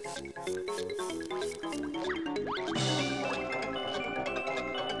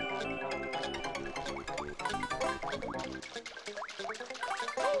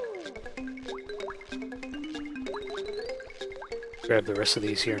 Grab the rest of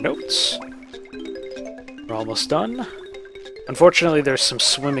these here notes. We're almost done. Unfortunately, there's some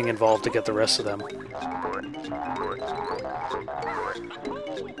swimming involved to get the rest of them.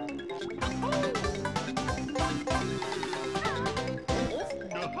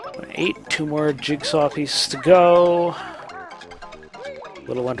 8, 2 more jigsaw pieces to go. A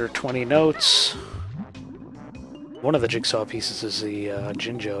little under 20 notes. One of the jigsaw pieces is the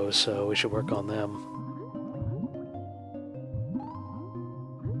Jinjos, so we should work on them.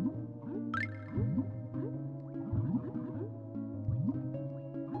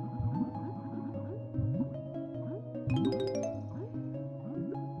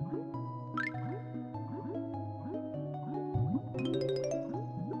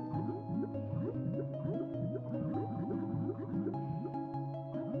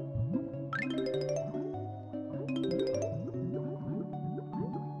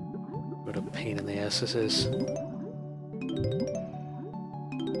 What a pain in the ass this is.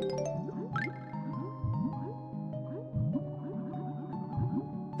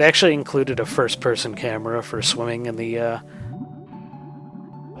 They actually included a first-person camera for swimming in the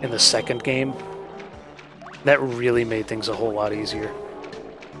second game. That really made things a whole lot easier.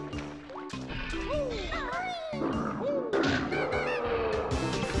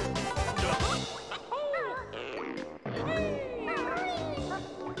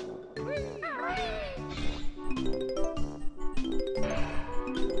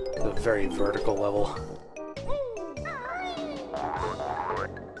 A very vertical level.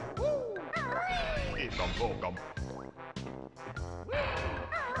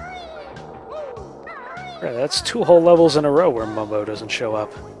 Right, that's 2 whole levels in a row where Mumbo doesn't show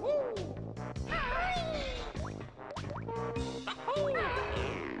up.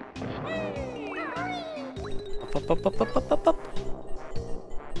 Up.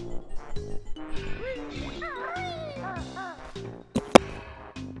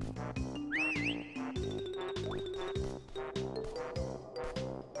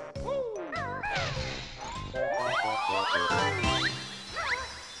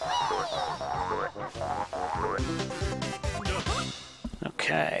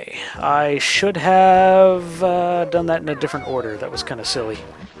 Okay, I should have done that in a different order. That was kind of silly.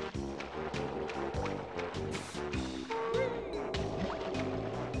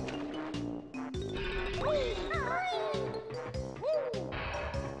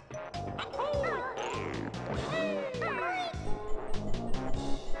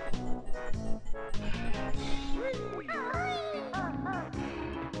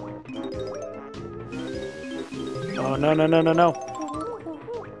 Oh, no.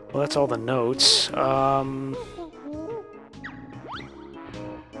 Well, that's all the notes.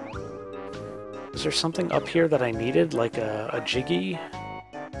 Is there something up here that I needed, like a jiggy?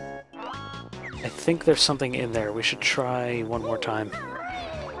 I think there's something in there. We should try one more time.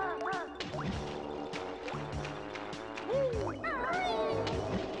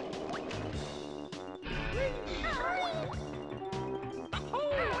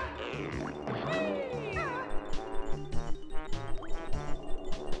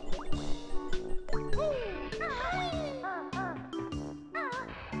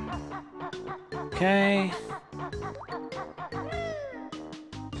 Okay.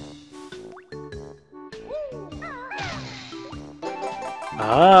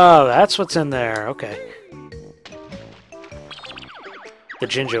 Ah, that's what's in there. Okay. The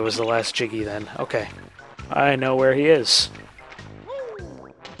Jinjo was the last Jiggy then. Okay. I know where he is.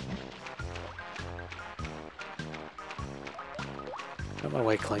 Out my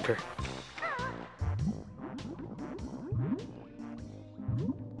way, Clinker.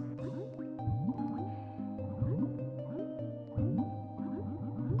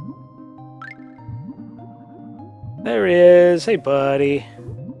 There he is! Hey, buddy!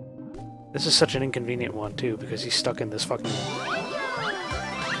 This is such an inconvenient one, too, because he's stuck in this fucking...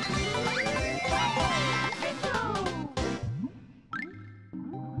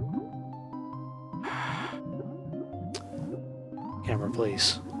 Camera,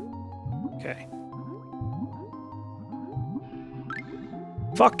 please. Okay.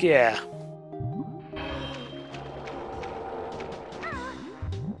 Fuck yeah!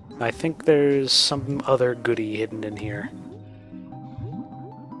 I think there's some other goodie hidden in here.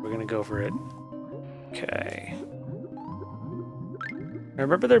 We're gonna go for it. Okay. I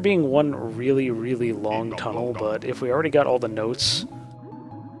remember there being one really, really long tunnel, but if we already got all the notes...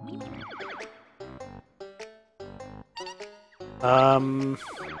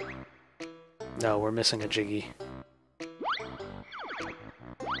 No, we're missing a Jiggy.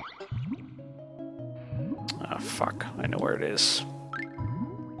 Ah, fuck. I know where it is.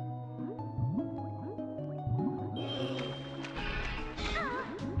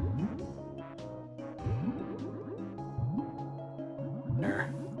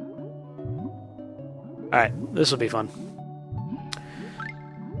 There. Alright, this will be fun.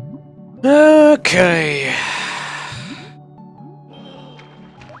 Okay.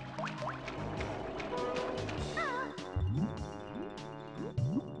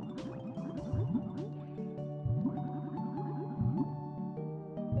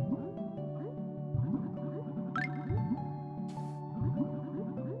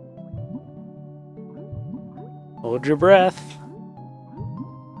 Hold your breath.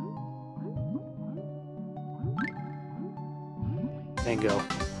 Bingo.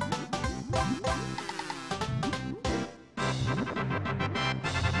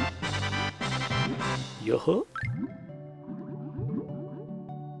 Yo-ho.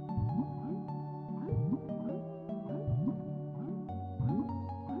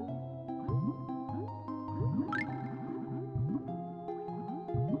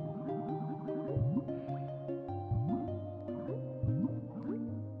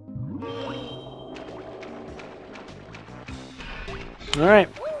 Alright.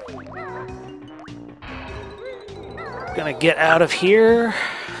 Gonna get out of here.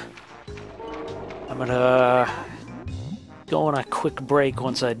 I'm gonna go on a quick break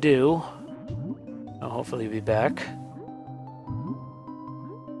once I do. I'll hopefully be back.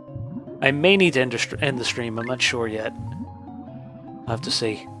 I may need to end the stream, I'm not sure yet. I'll have to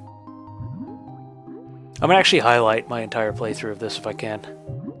see. I'm gonna actually highlight my entire playthrough of this if I can.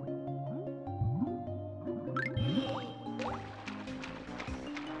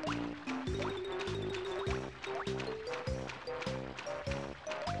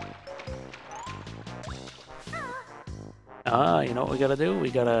 You know what we gotta do? We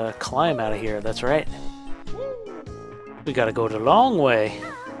gotta climb out of here, that's right. We gotta go the long way.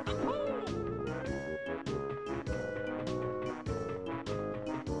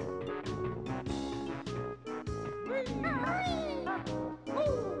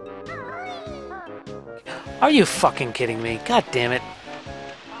 Are you fucking kidding me? God damn it.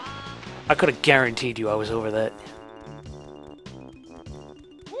 I could have guaranteed you I was over that.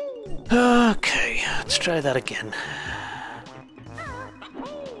 Okay, let's try that again.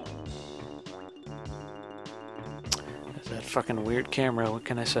 That fucking weird camera, what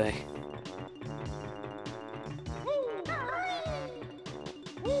can I say?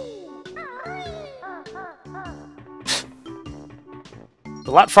 It's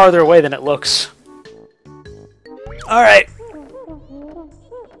a lot farther away than it looks. Alright.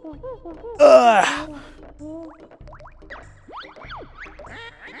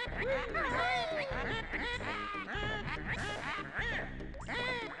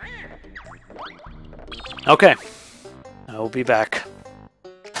 Okay. I will be back.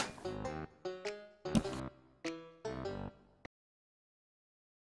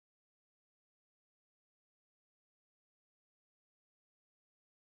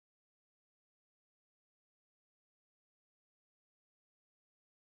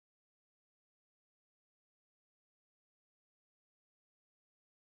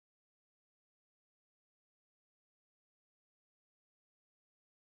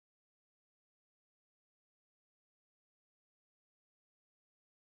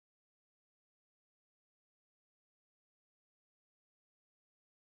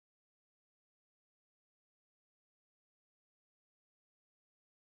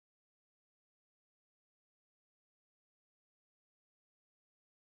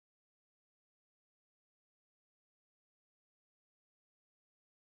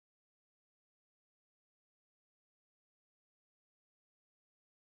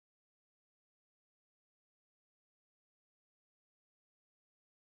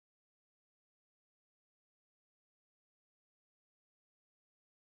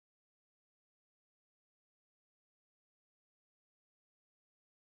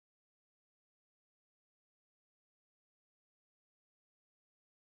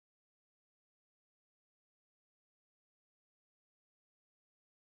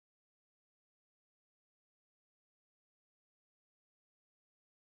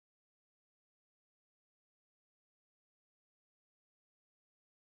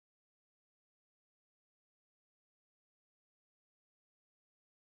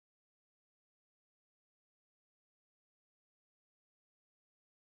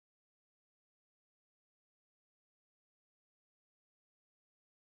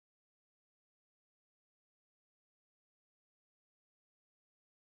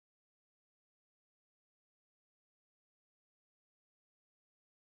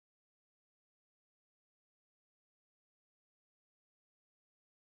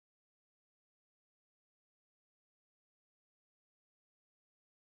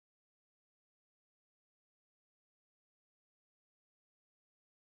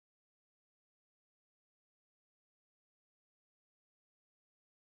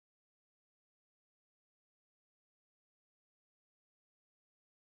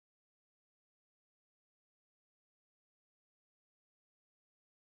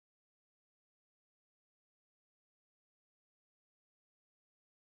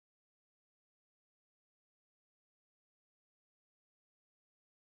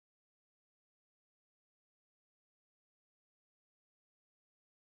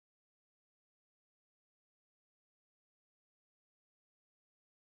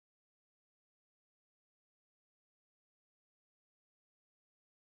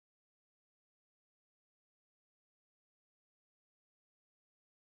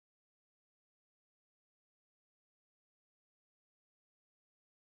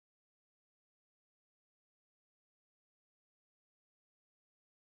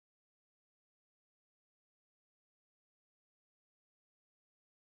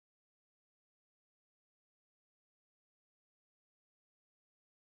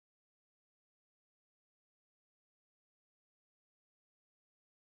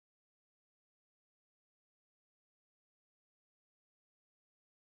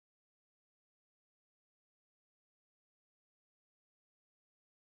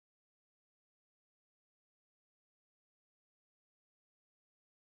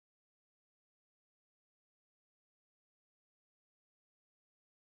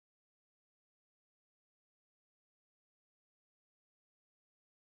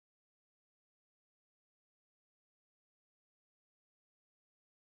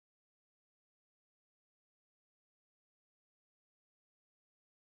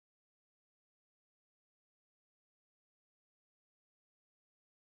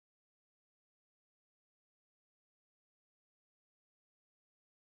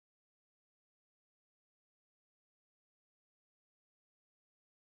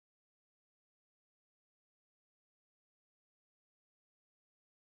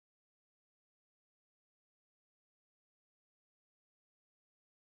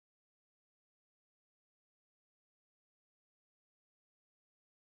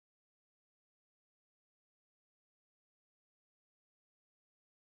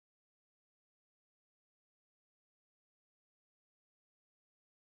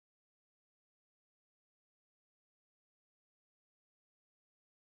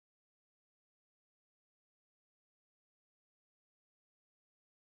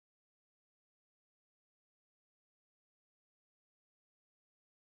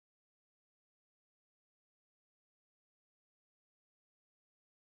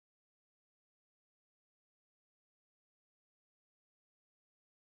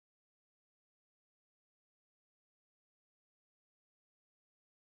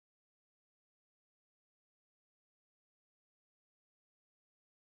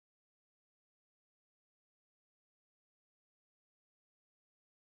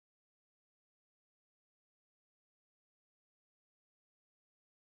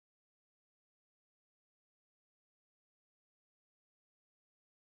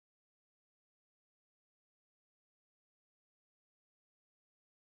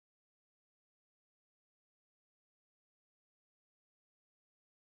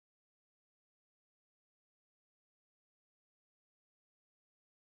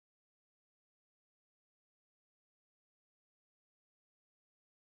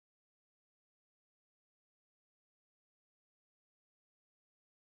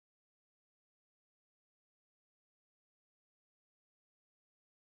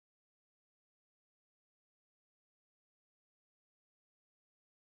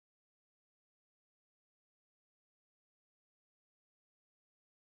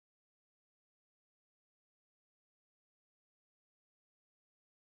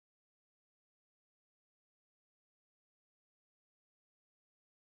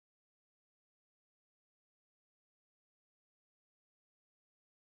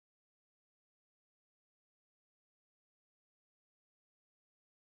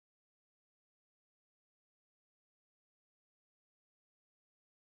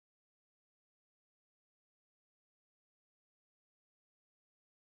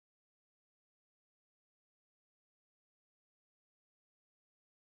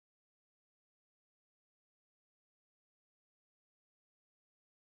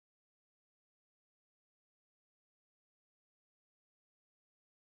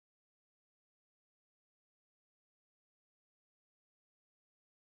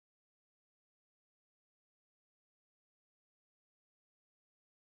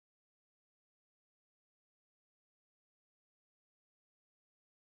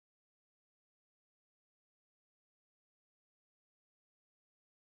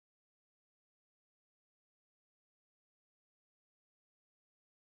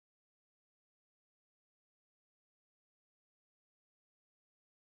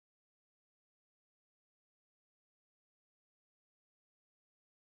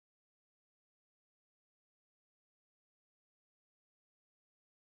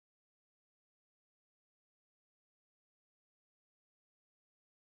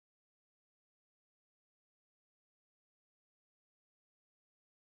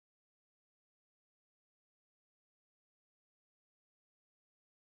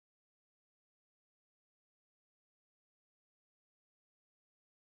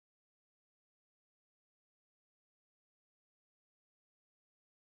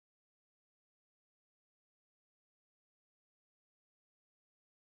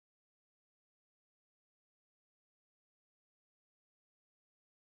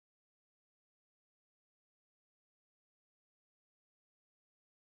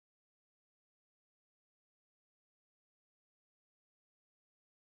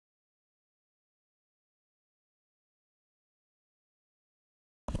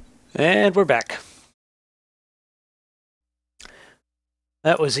 And we're back.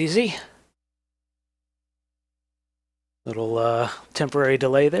 That was easy. Little temporary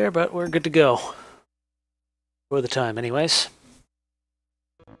delay there, but we're good to go. For the time, anyways.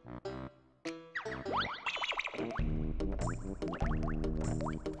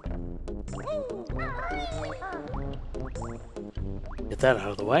 Get that out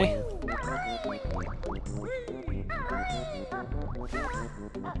of the way.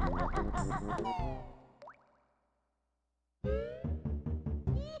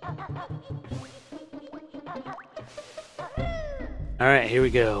 Alright, here we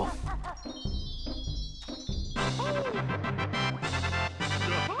go.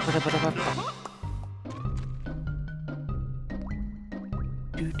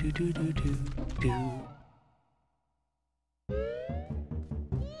 Do do do do do do.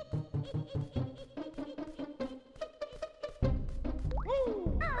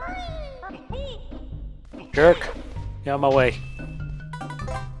 Jerk! Get out of my way.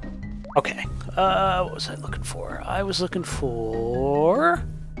 Okay. What was I looking for? I was looking for...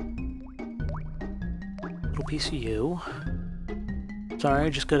 little piece of you. Sorry,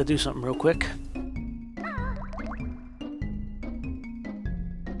 just gotta do something real quick.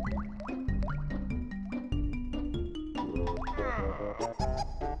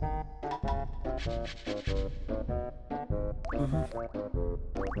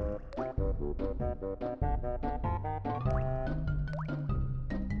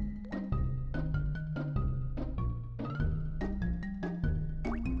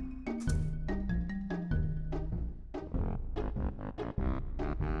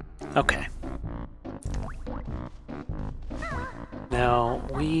 Okay. Now,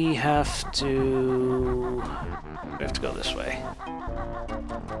 we have to go this way.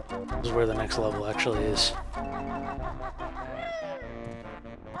 This is where the next level actually is.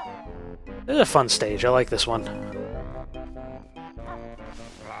 This is a fun stage. I like this one.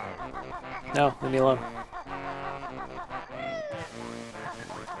 No, leave me alone.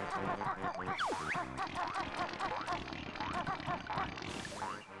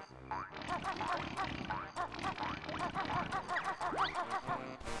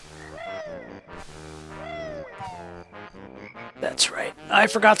 That's right. I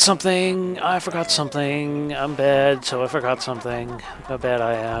forgot something. I forgot something. I'm bad, so I forgot something. Look how bad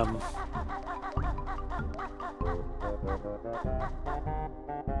I am.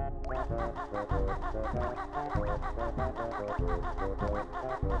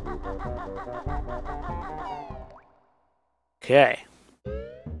 Okay.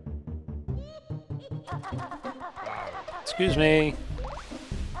 Excuse me.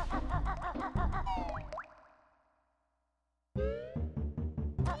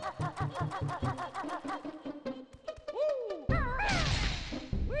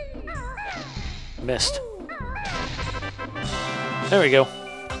 Missed. There we go.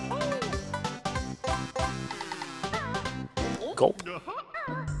 Gulp.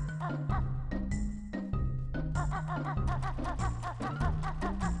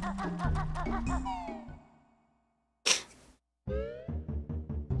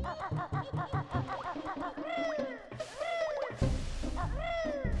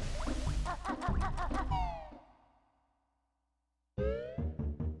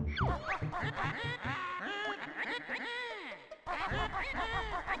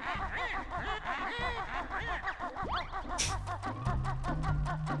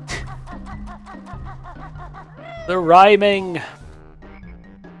 The rhyming.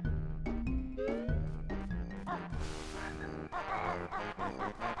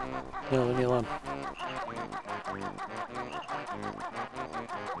 No, leave me alone.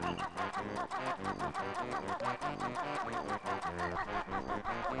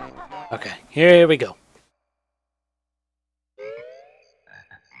 Okay, here we go.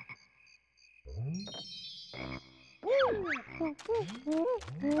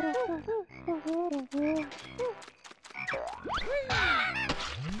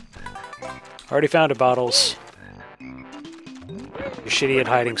 Already found it, Bottles. You're shitty at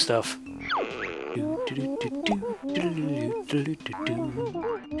hiding stuff. Didn't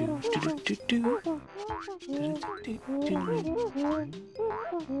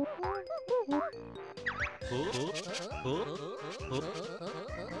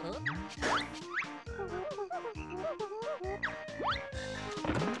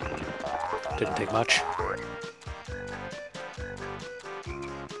take much.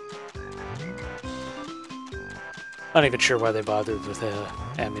 Not even sure why they bothered with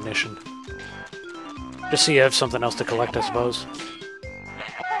ammunition. Just so you have something else to collect, I suppose.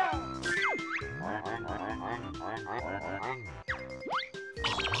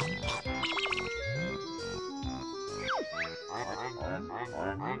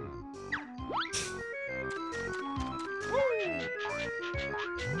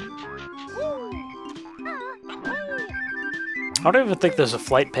 I don't even think there's a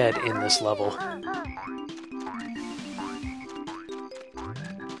flight pad in this level.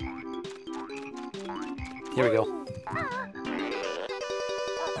 Here we go.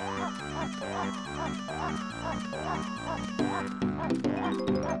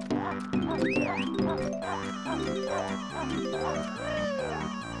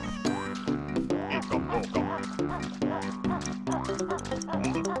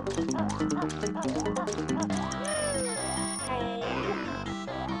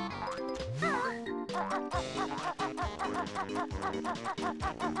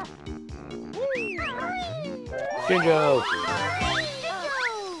 Banjo!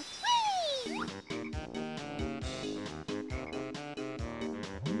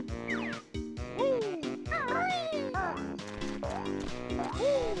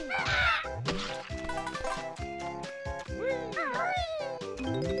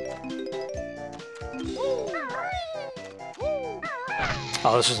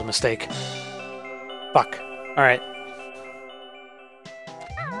 Oh, this was a mistake. Fuck. Alright.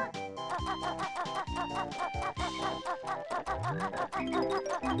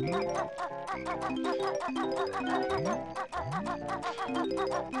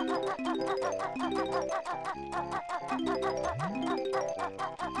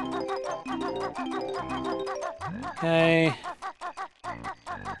 Okay.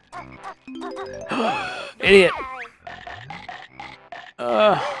 Idiot!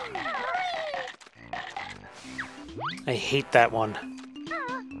 I hate that one.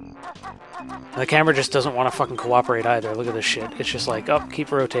 The camera just doesn't want to fucking cooperate either. Look at this shit. It's just like, oh,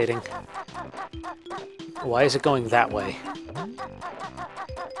 keep rotating. Why is it going that way?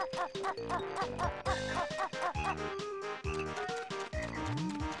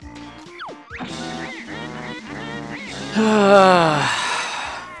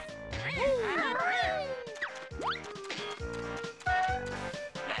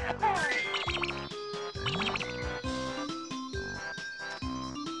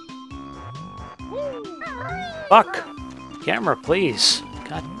 Fuck! Camera, please.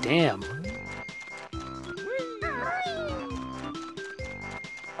 God damn.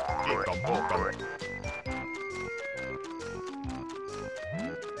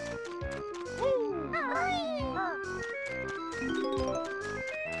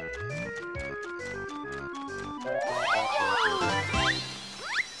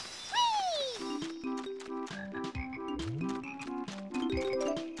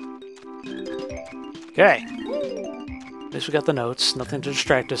 Okay. At least we got the notes. Nothing to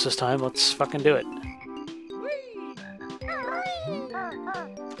distract us this time. Let's fucking do it.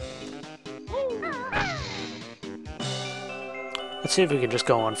 Let's see if we can just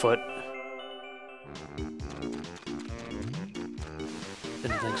go on foot.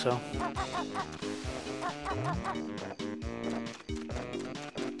 Didn't think so.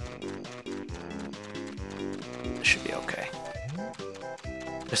 This should be okay.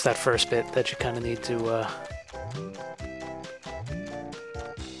 Just that first bit that you kind of need to,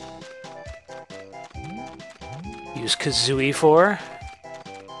 use Kazooie for.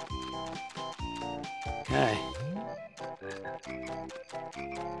 Okay.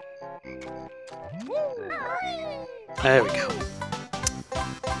 There we go.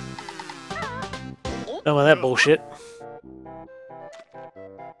 Done with that bullshit.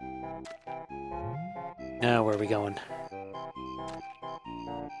 Now where are we going?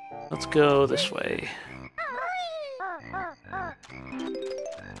 Let's go this way.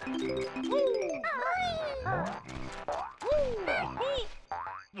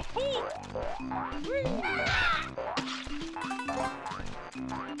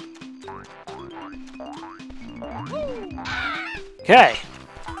 Okay.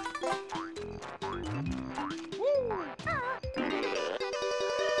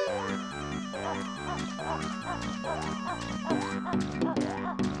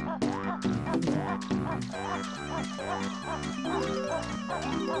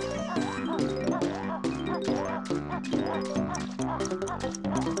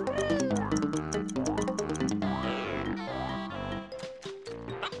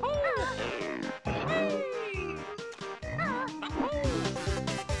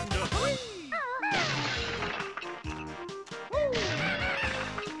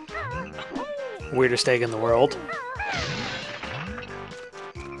 Weirdest egg in the world.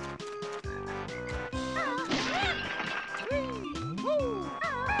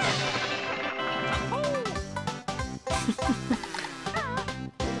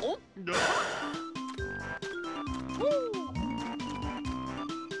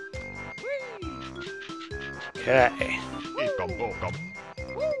 Okay.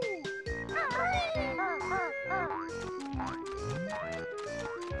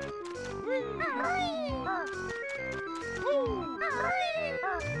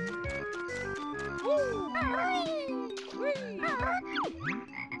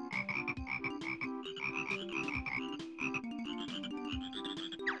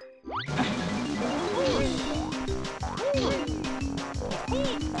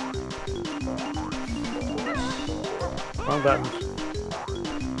 Wrong button.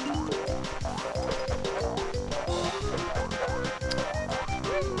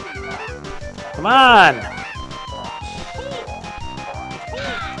 Come on!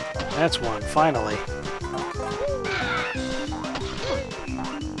 That's one, finally.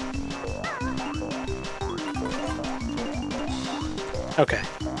 Okay.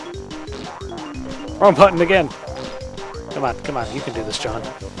 Wrong button again. Come on, you can do this, John.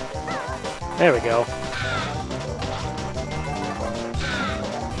 There we go.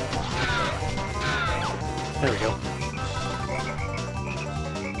 There we go.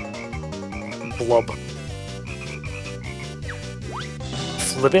 Blub.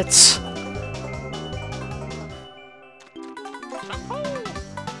 Flibbits?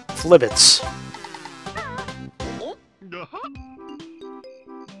 Flibbits.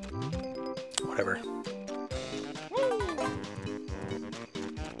 Whatever.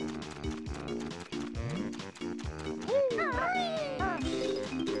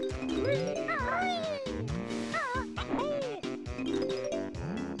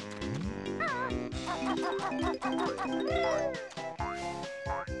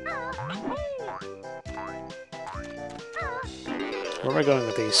 Where am I going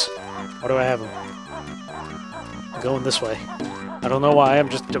with these? Why do I have them? I'm going this way. I don't know why. I'm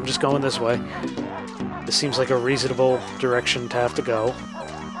just going this way. This seems like a reasonable direction to have to go.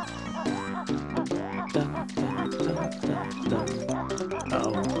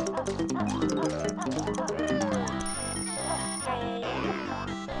 Uh-oh.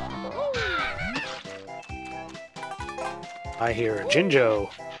 I hear a Jinjo.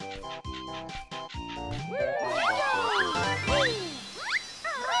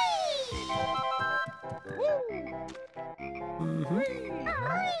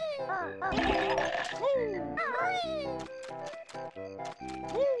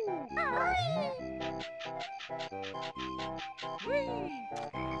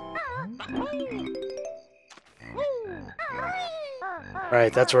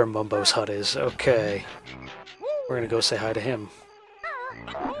 Right, that's where Mumbo's hut is. Okay. We're gonna go say hi to him.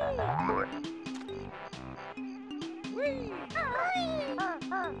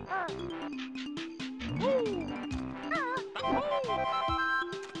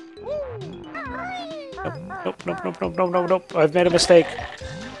 Nope. I've made a mistake.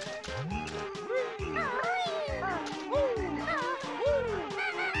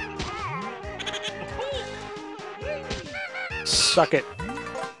 Suck it.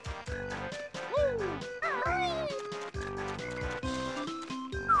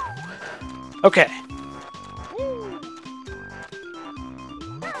 Okay.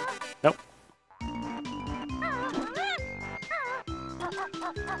 Nope.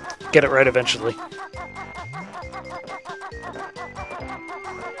 Get it right eventually.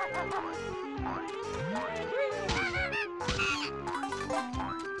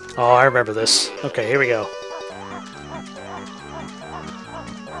 Oh, I remember this. Okay, here we go.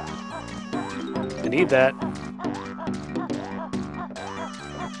 I need that.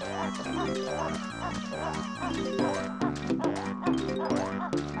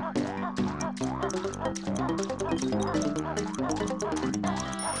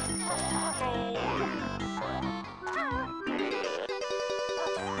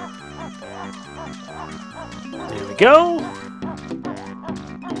 There we go.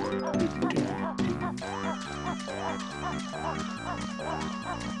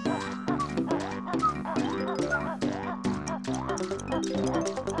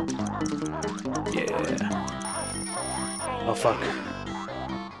 Oh, fuck.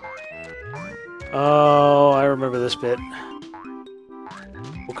 Oh, I remember this bit.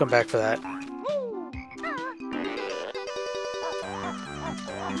 We'll come back for that.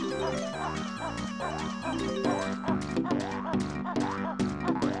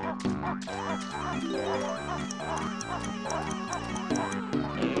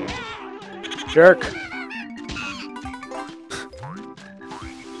 Jerk.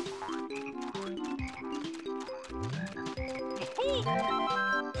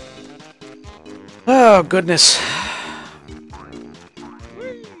 Oh, goodness.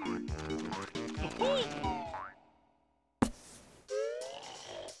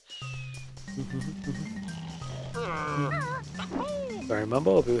 Sorry,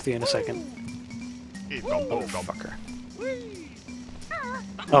 Mumbo, I'll be with you in a second. Oh, fucker.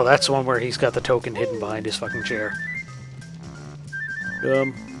 Oh, that's the one where he's got the token hidden behind his fucking chair.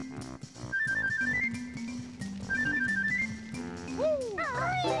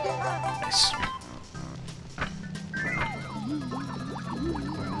 Nice.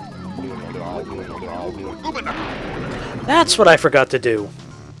 That's what I forgot to do.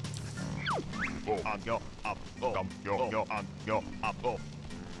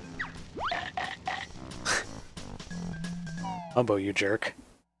 Mumbo, you jerk.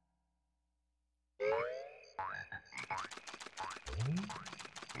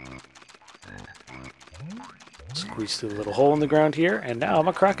 Squeeze through a little hole in the ground here, and now I'm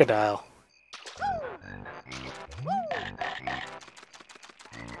a crocodile.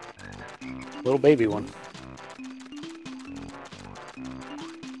 Little baby one.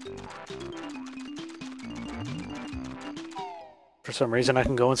 For some reason I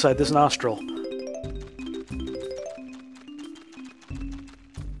can go inside this nostril.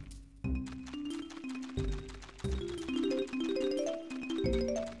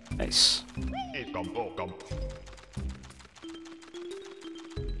 Nice.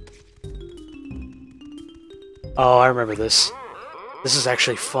 Oh, I remember this. This is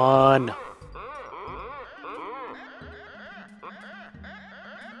actually fun.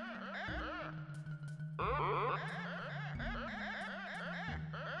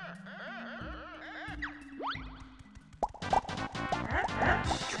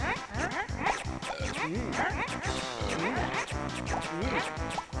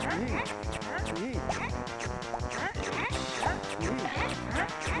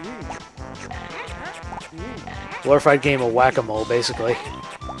 Glorified game of whack-a-mole, basically.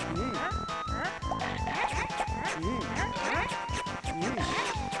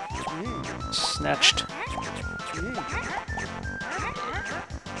 Snatched.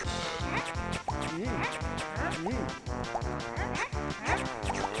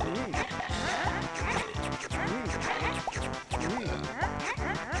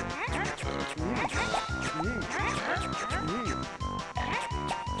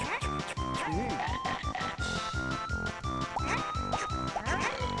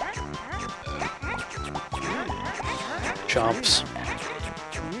 Chomps.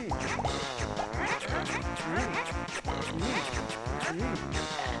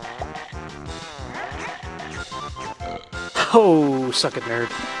 Oh, suck it, nerd.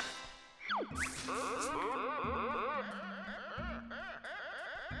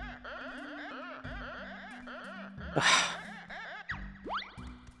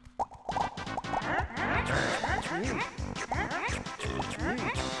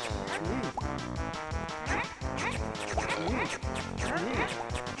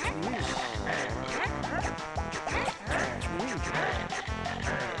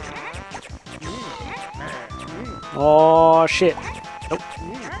 Oh shit. Nope.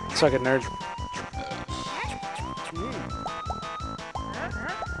 Suck it, nerd.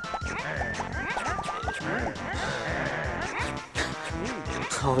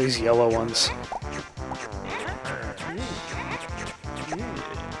 All these yellow ones.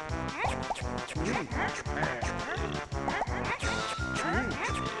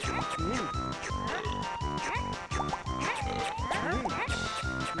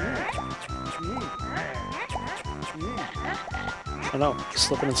 Oh no,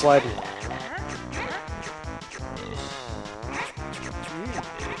 slipping and sliding.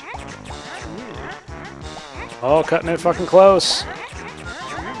 Oh, cutting it fucking close.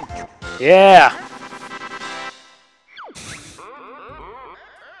 Yeah!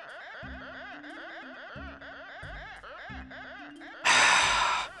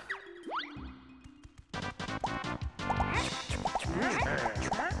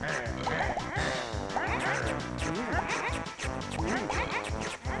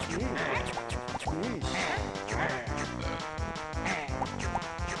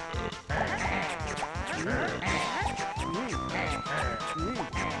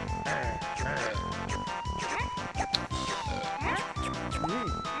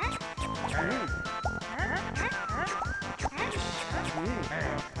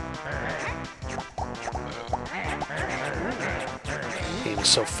 Game is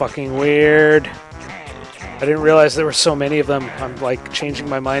so fucking weird. I didn't realize there were so many of them. I'm like changing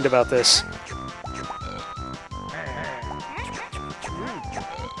my mind about this.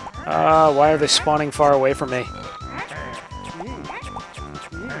 Why are they spawning far away from me?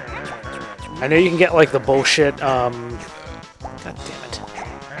 I know you can get like the bullshit, God damn it.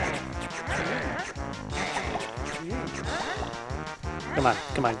 Come on,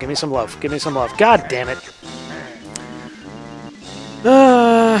 come on, give me some love. Give me some love. God damn it.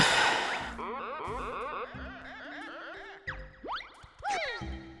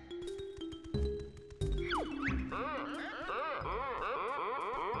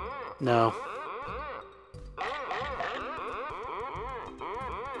 No.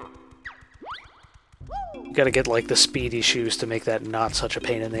 You gotta get, like, the speedy shoes to make that not such a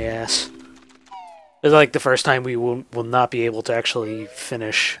pain in the ass. It's like the first time we will not be able to actually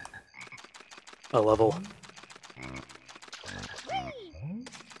finish a level.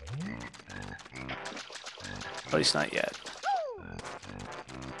 At least not yet.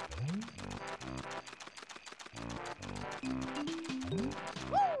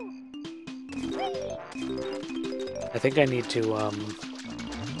 I think I need to,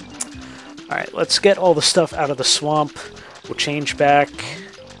 Alright, let's get all the stuff out of the swamp. We'll change back.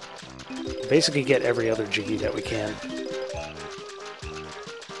 Basically get every other Jiggy that we can.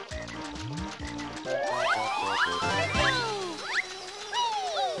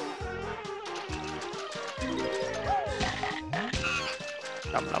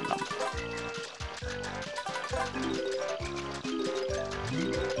 Nom nom nom.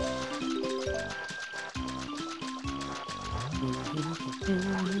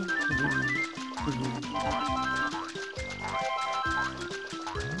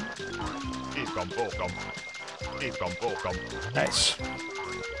 Nice.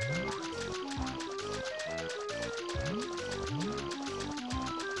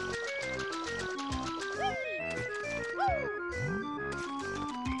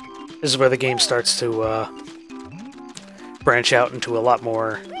 This is where the game starts to branch out into a lot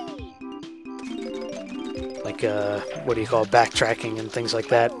more, like, what do you call it, backtracking and things like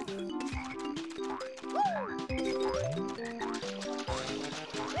that.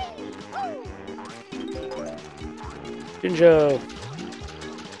 Banjo!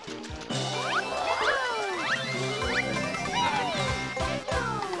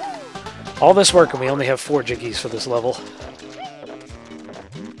 All this work and we only have 4 Jiggies for this level.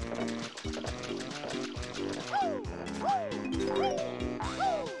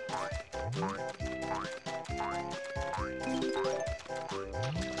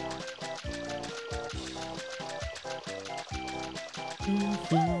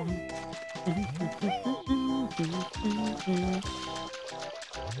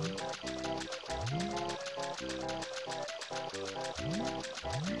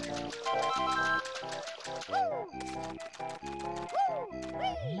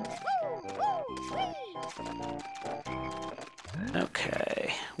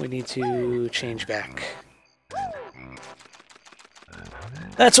 Okay, we need to change back.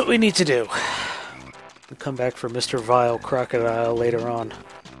 That's what we need to do. We'll come back for Mr. Vile Crocodile later on.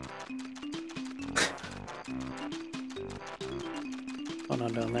 What's going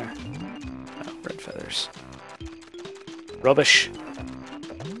on down there? Oh, red feathers. Rubbish.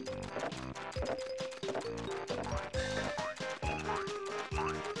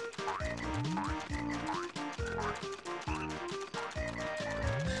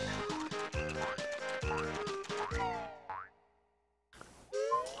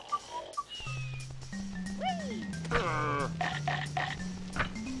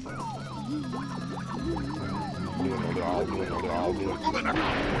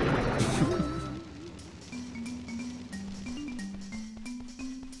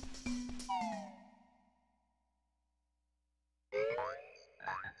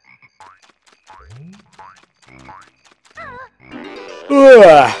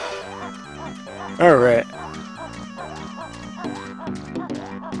 Alright.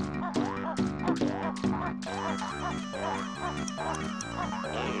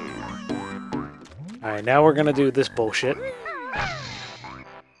 Alright, now we're gonna do this bullshit.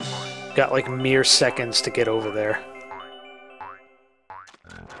 Got like mere seconds to get over there.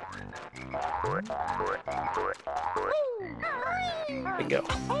 Bingo.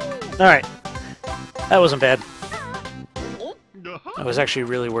 Alright. That wasn't bad. I was actually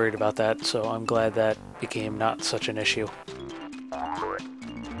really worried about that, so I'm glad that became not such an issue.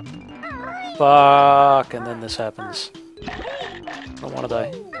 Fuck, and then this happens. I don't want to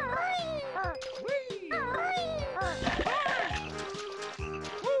die.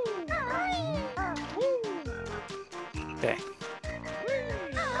 Okay.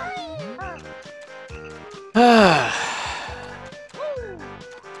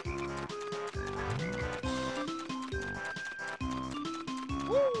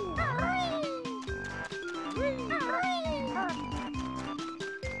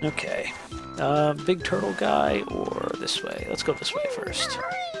 Okay. Big turtle guy or this way? Let's go this way first.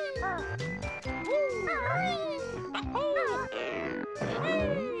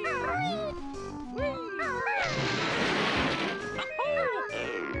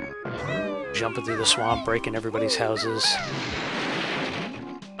 Jumping through the swamp, breaking everybody's houses.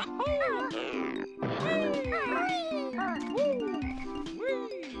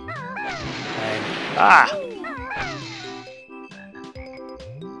 Ah!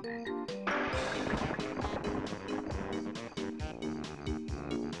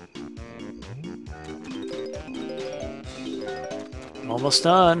 Almost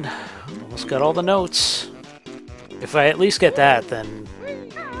done. Almost got all the notes. If I at least get that, then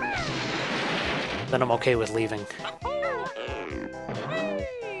I'm okay with leaving. Oh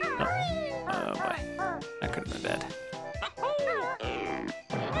boy. That could have been bad.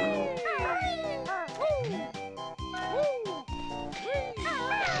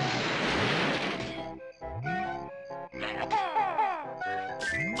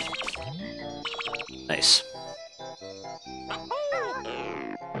 Nice.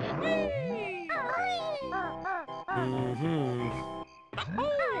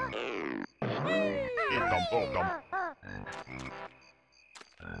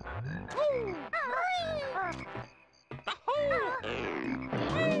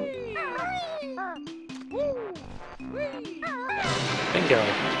 Bingo.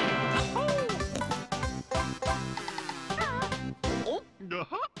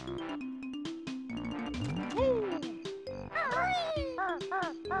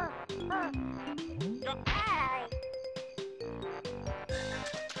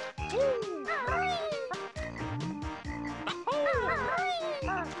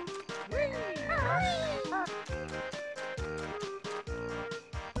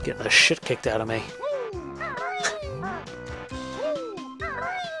 Getting the shit kicked out of me.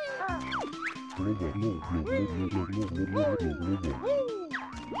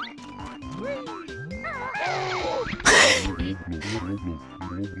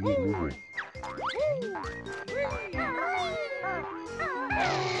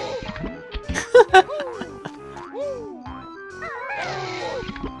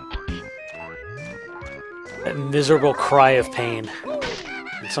 That miserable cry of pain.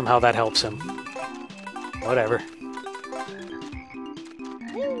 And somehow that helps him. Whatever.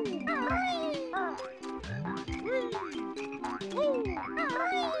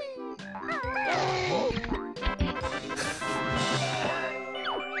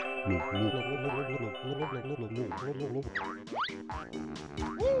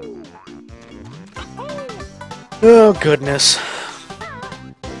 Oh, goodness.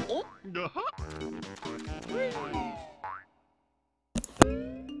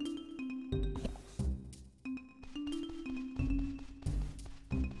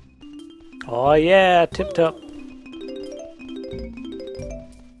 Oh yeah, tip-top.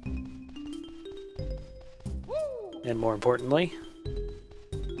 And more importantly,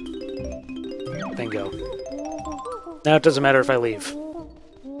 bingo. Now it doesn't matter if I leave.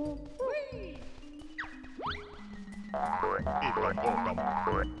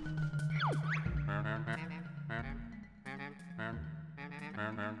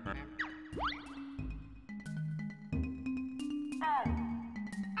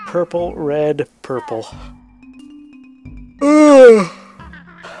 Purple, red, purple. Ugh.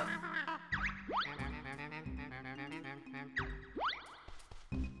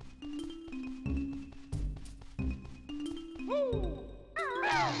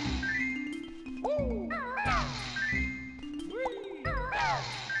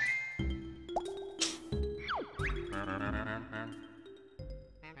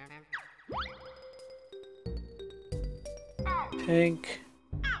 Pink.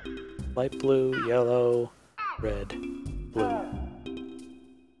 Light blue, yellow, red, blue.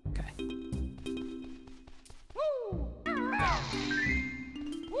 Okay.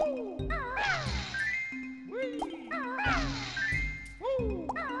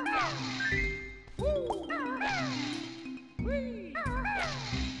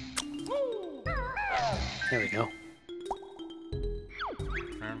 There we go.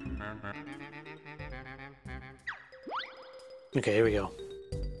 Okay, here we go.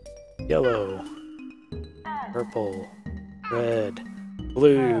 Yellow, purple, red,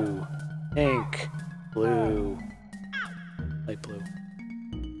 blue, pink, blue, light blue,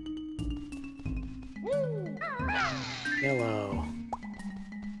 yellow,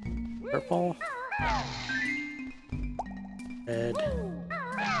 purple, red,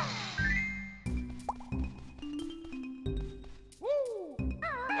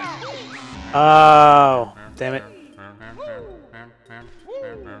 oh, damn it.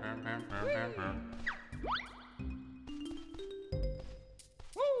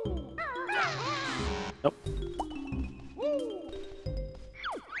 Nope.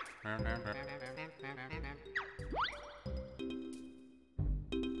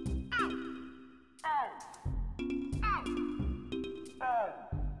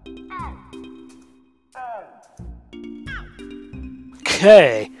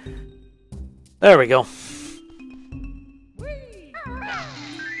 Okay. There we go.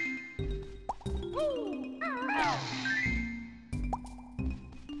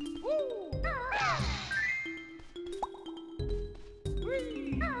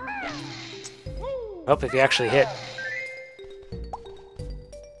 Oh, if you actually hit.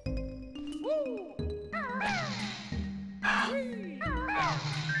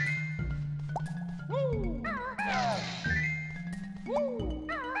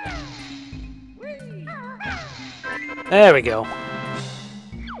 There we go.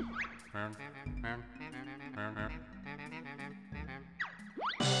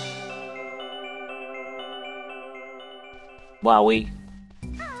 Wowie.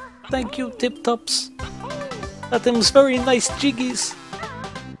 Thank you, Tip Tops. That them's very nice jiggies.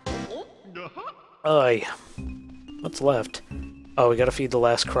 Aye. What's left? Oh, we gotta feed the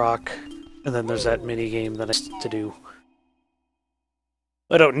last croc. And then there's that mini game that I have to do.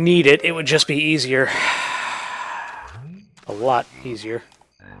 I don't need it, it would just be easier. A lot easier.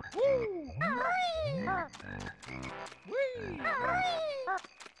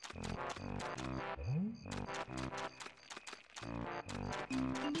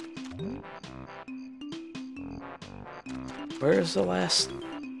 Where's the last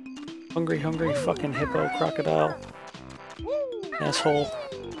hungry fucking hippo crocodile? Asshole.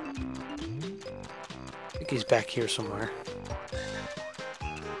 I think he's back here somewhere.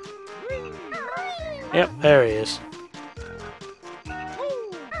 Yep, there he is.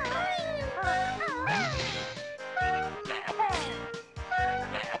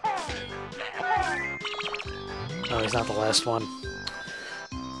 Oh, he's not the last one.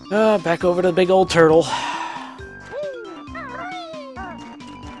 Back over to the big old turtle.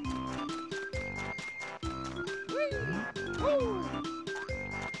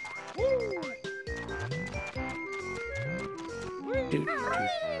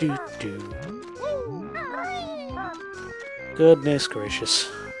 Goodness gracious.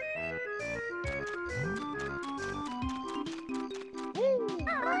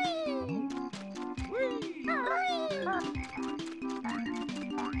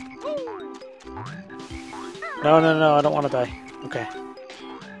 No, I don't want to die. Okay.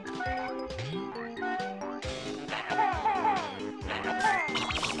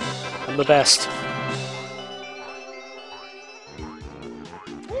 I'm the best.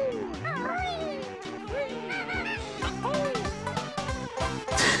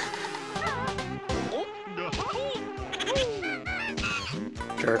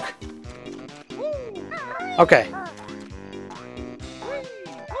 Jerk. Okay.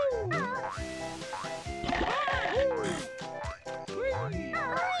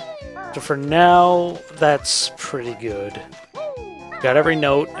 So for now, that's pretty good. Got every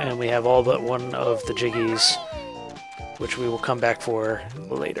note, and we have all but one of the jiggies, which we will come back for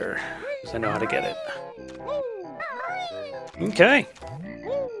later, because I know how to get it. Okay.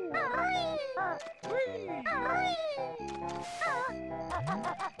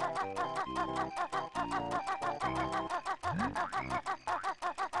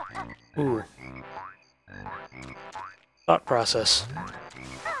 Ooh. Thought process.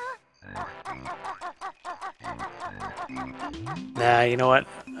 Nah, you know what?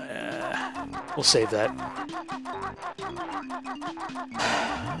 We'll save that.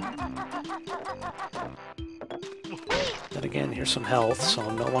 Then again, here's some health, so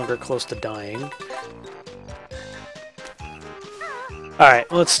I'm no longer close to dying.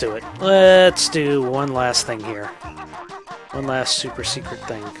 Alright, let's do it. Let's do one last thing here. One last super secret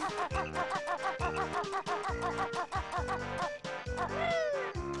thing.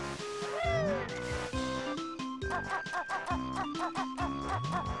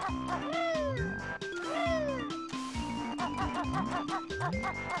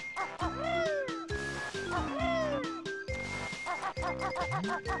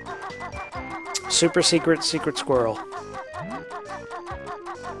 Super secret squirrel.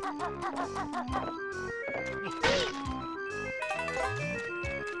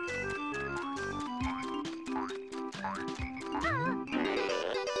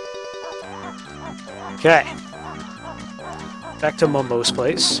 Okay. Back to Momo's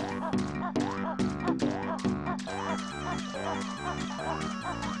place.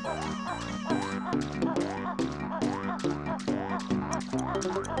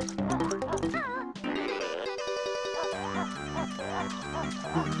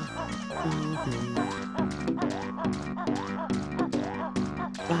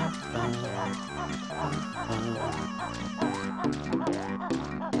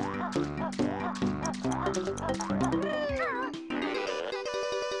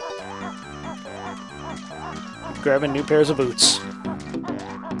 Grabbing new pairs of boots.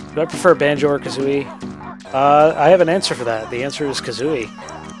 Do I prefer Banjo or Kazooie? I have an answer for that. The answer is Kazooie.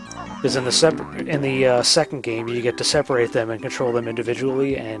 Because in the second game, you get to separate them and control them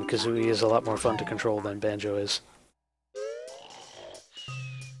individually, and Kazooie is a lot more fun to control than Banjo is.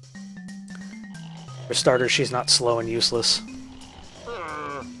 For starters, she's not slow and useless.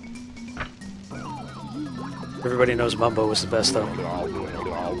 Everybody knows Mumbo was the best, though.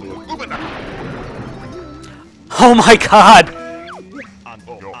 Oh my god!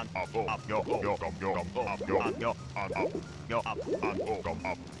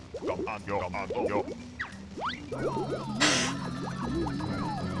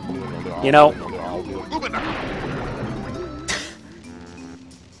 You know...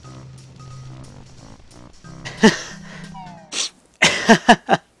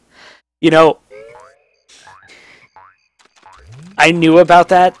 You know... I knew about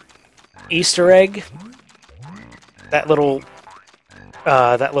that Easter egg. That little,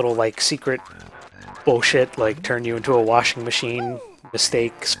 like, secret bullshit, like, turn you into a washing machine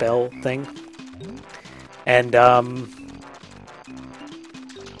mistake spell thing. And,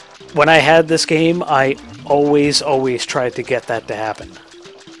 when I had this game, I always tried to get that to happen.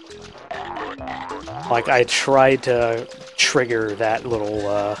 Like, I tried to trigger that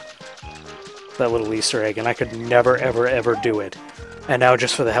little Easter egg, and I could never, ever do it. And now,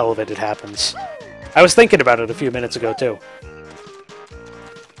 just for the hell of it, it happens. I was thinking about it a few minutes ago, too.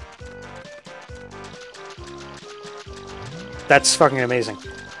 That's fucking amazing.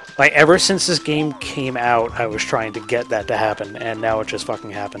 Like, ever since this game came out, I was trying to get that to happen, and now it just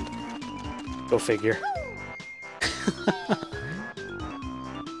fucking happened. Go figure.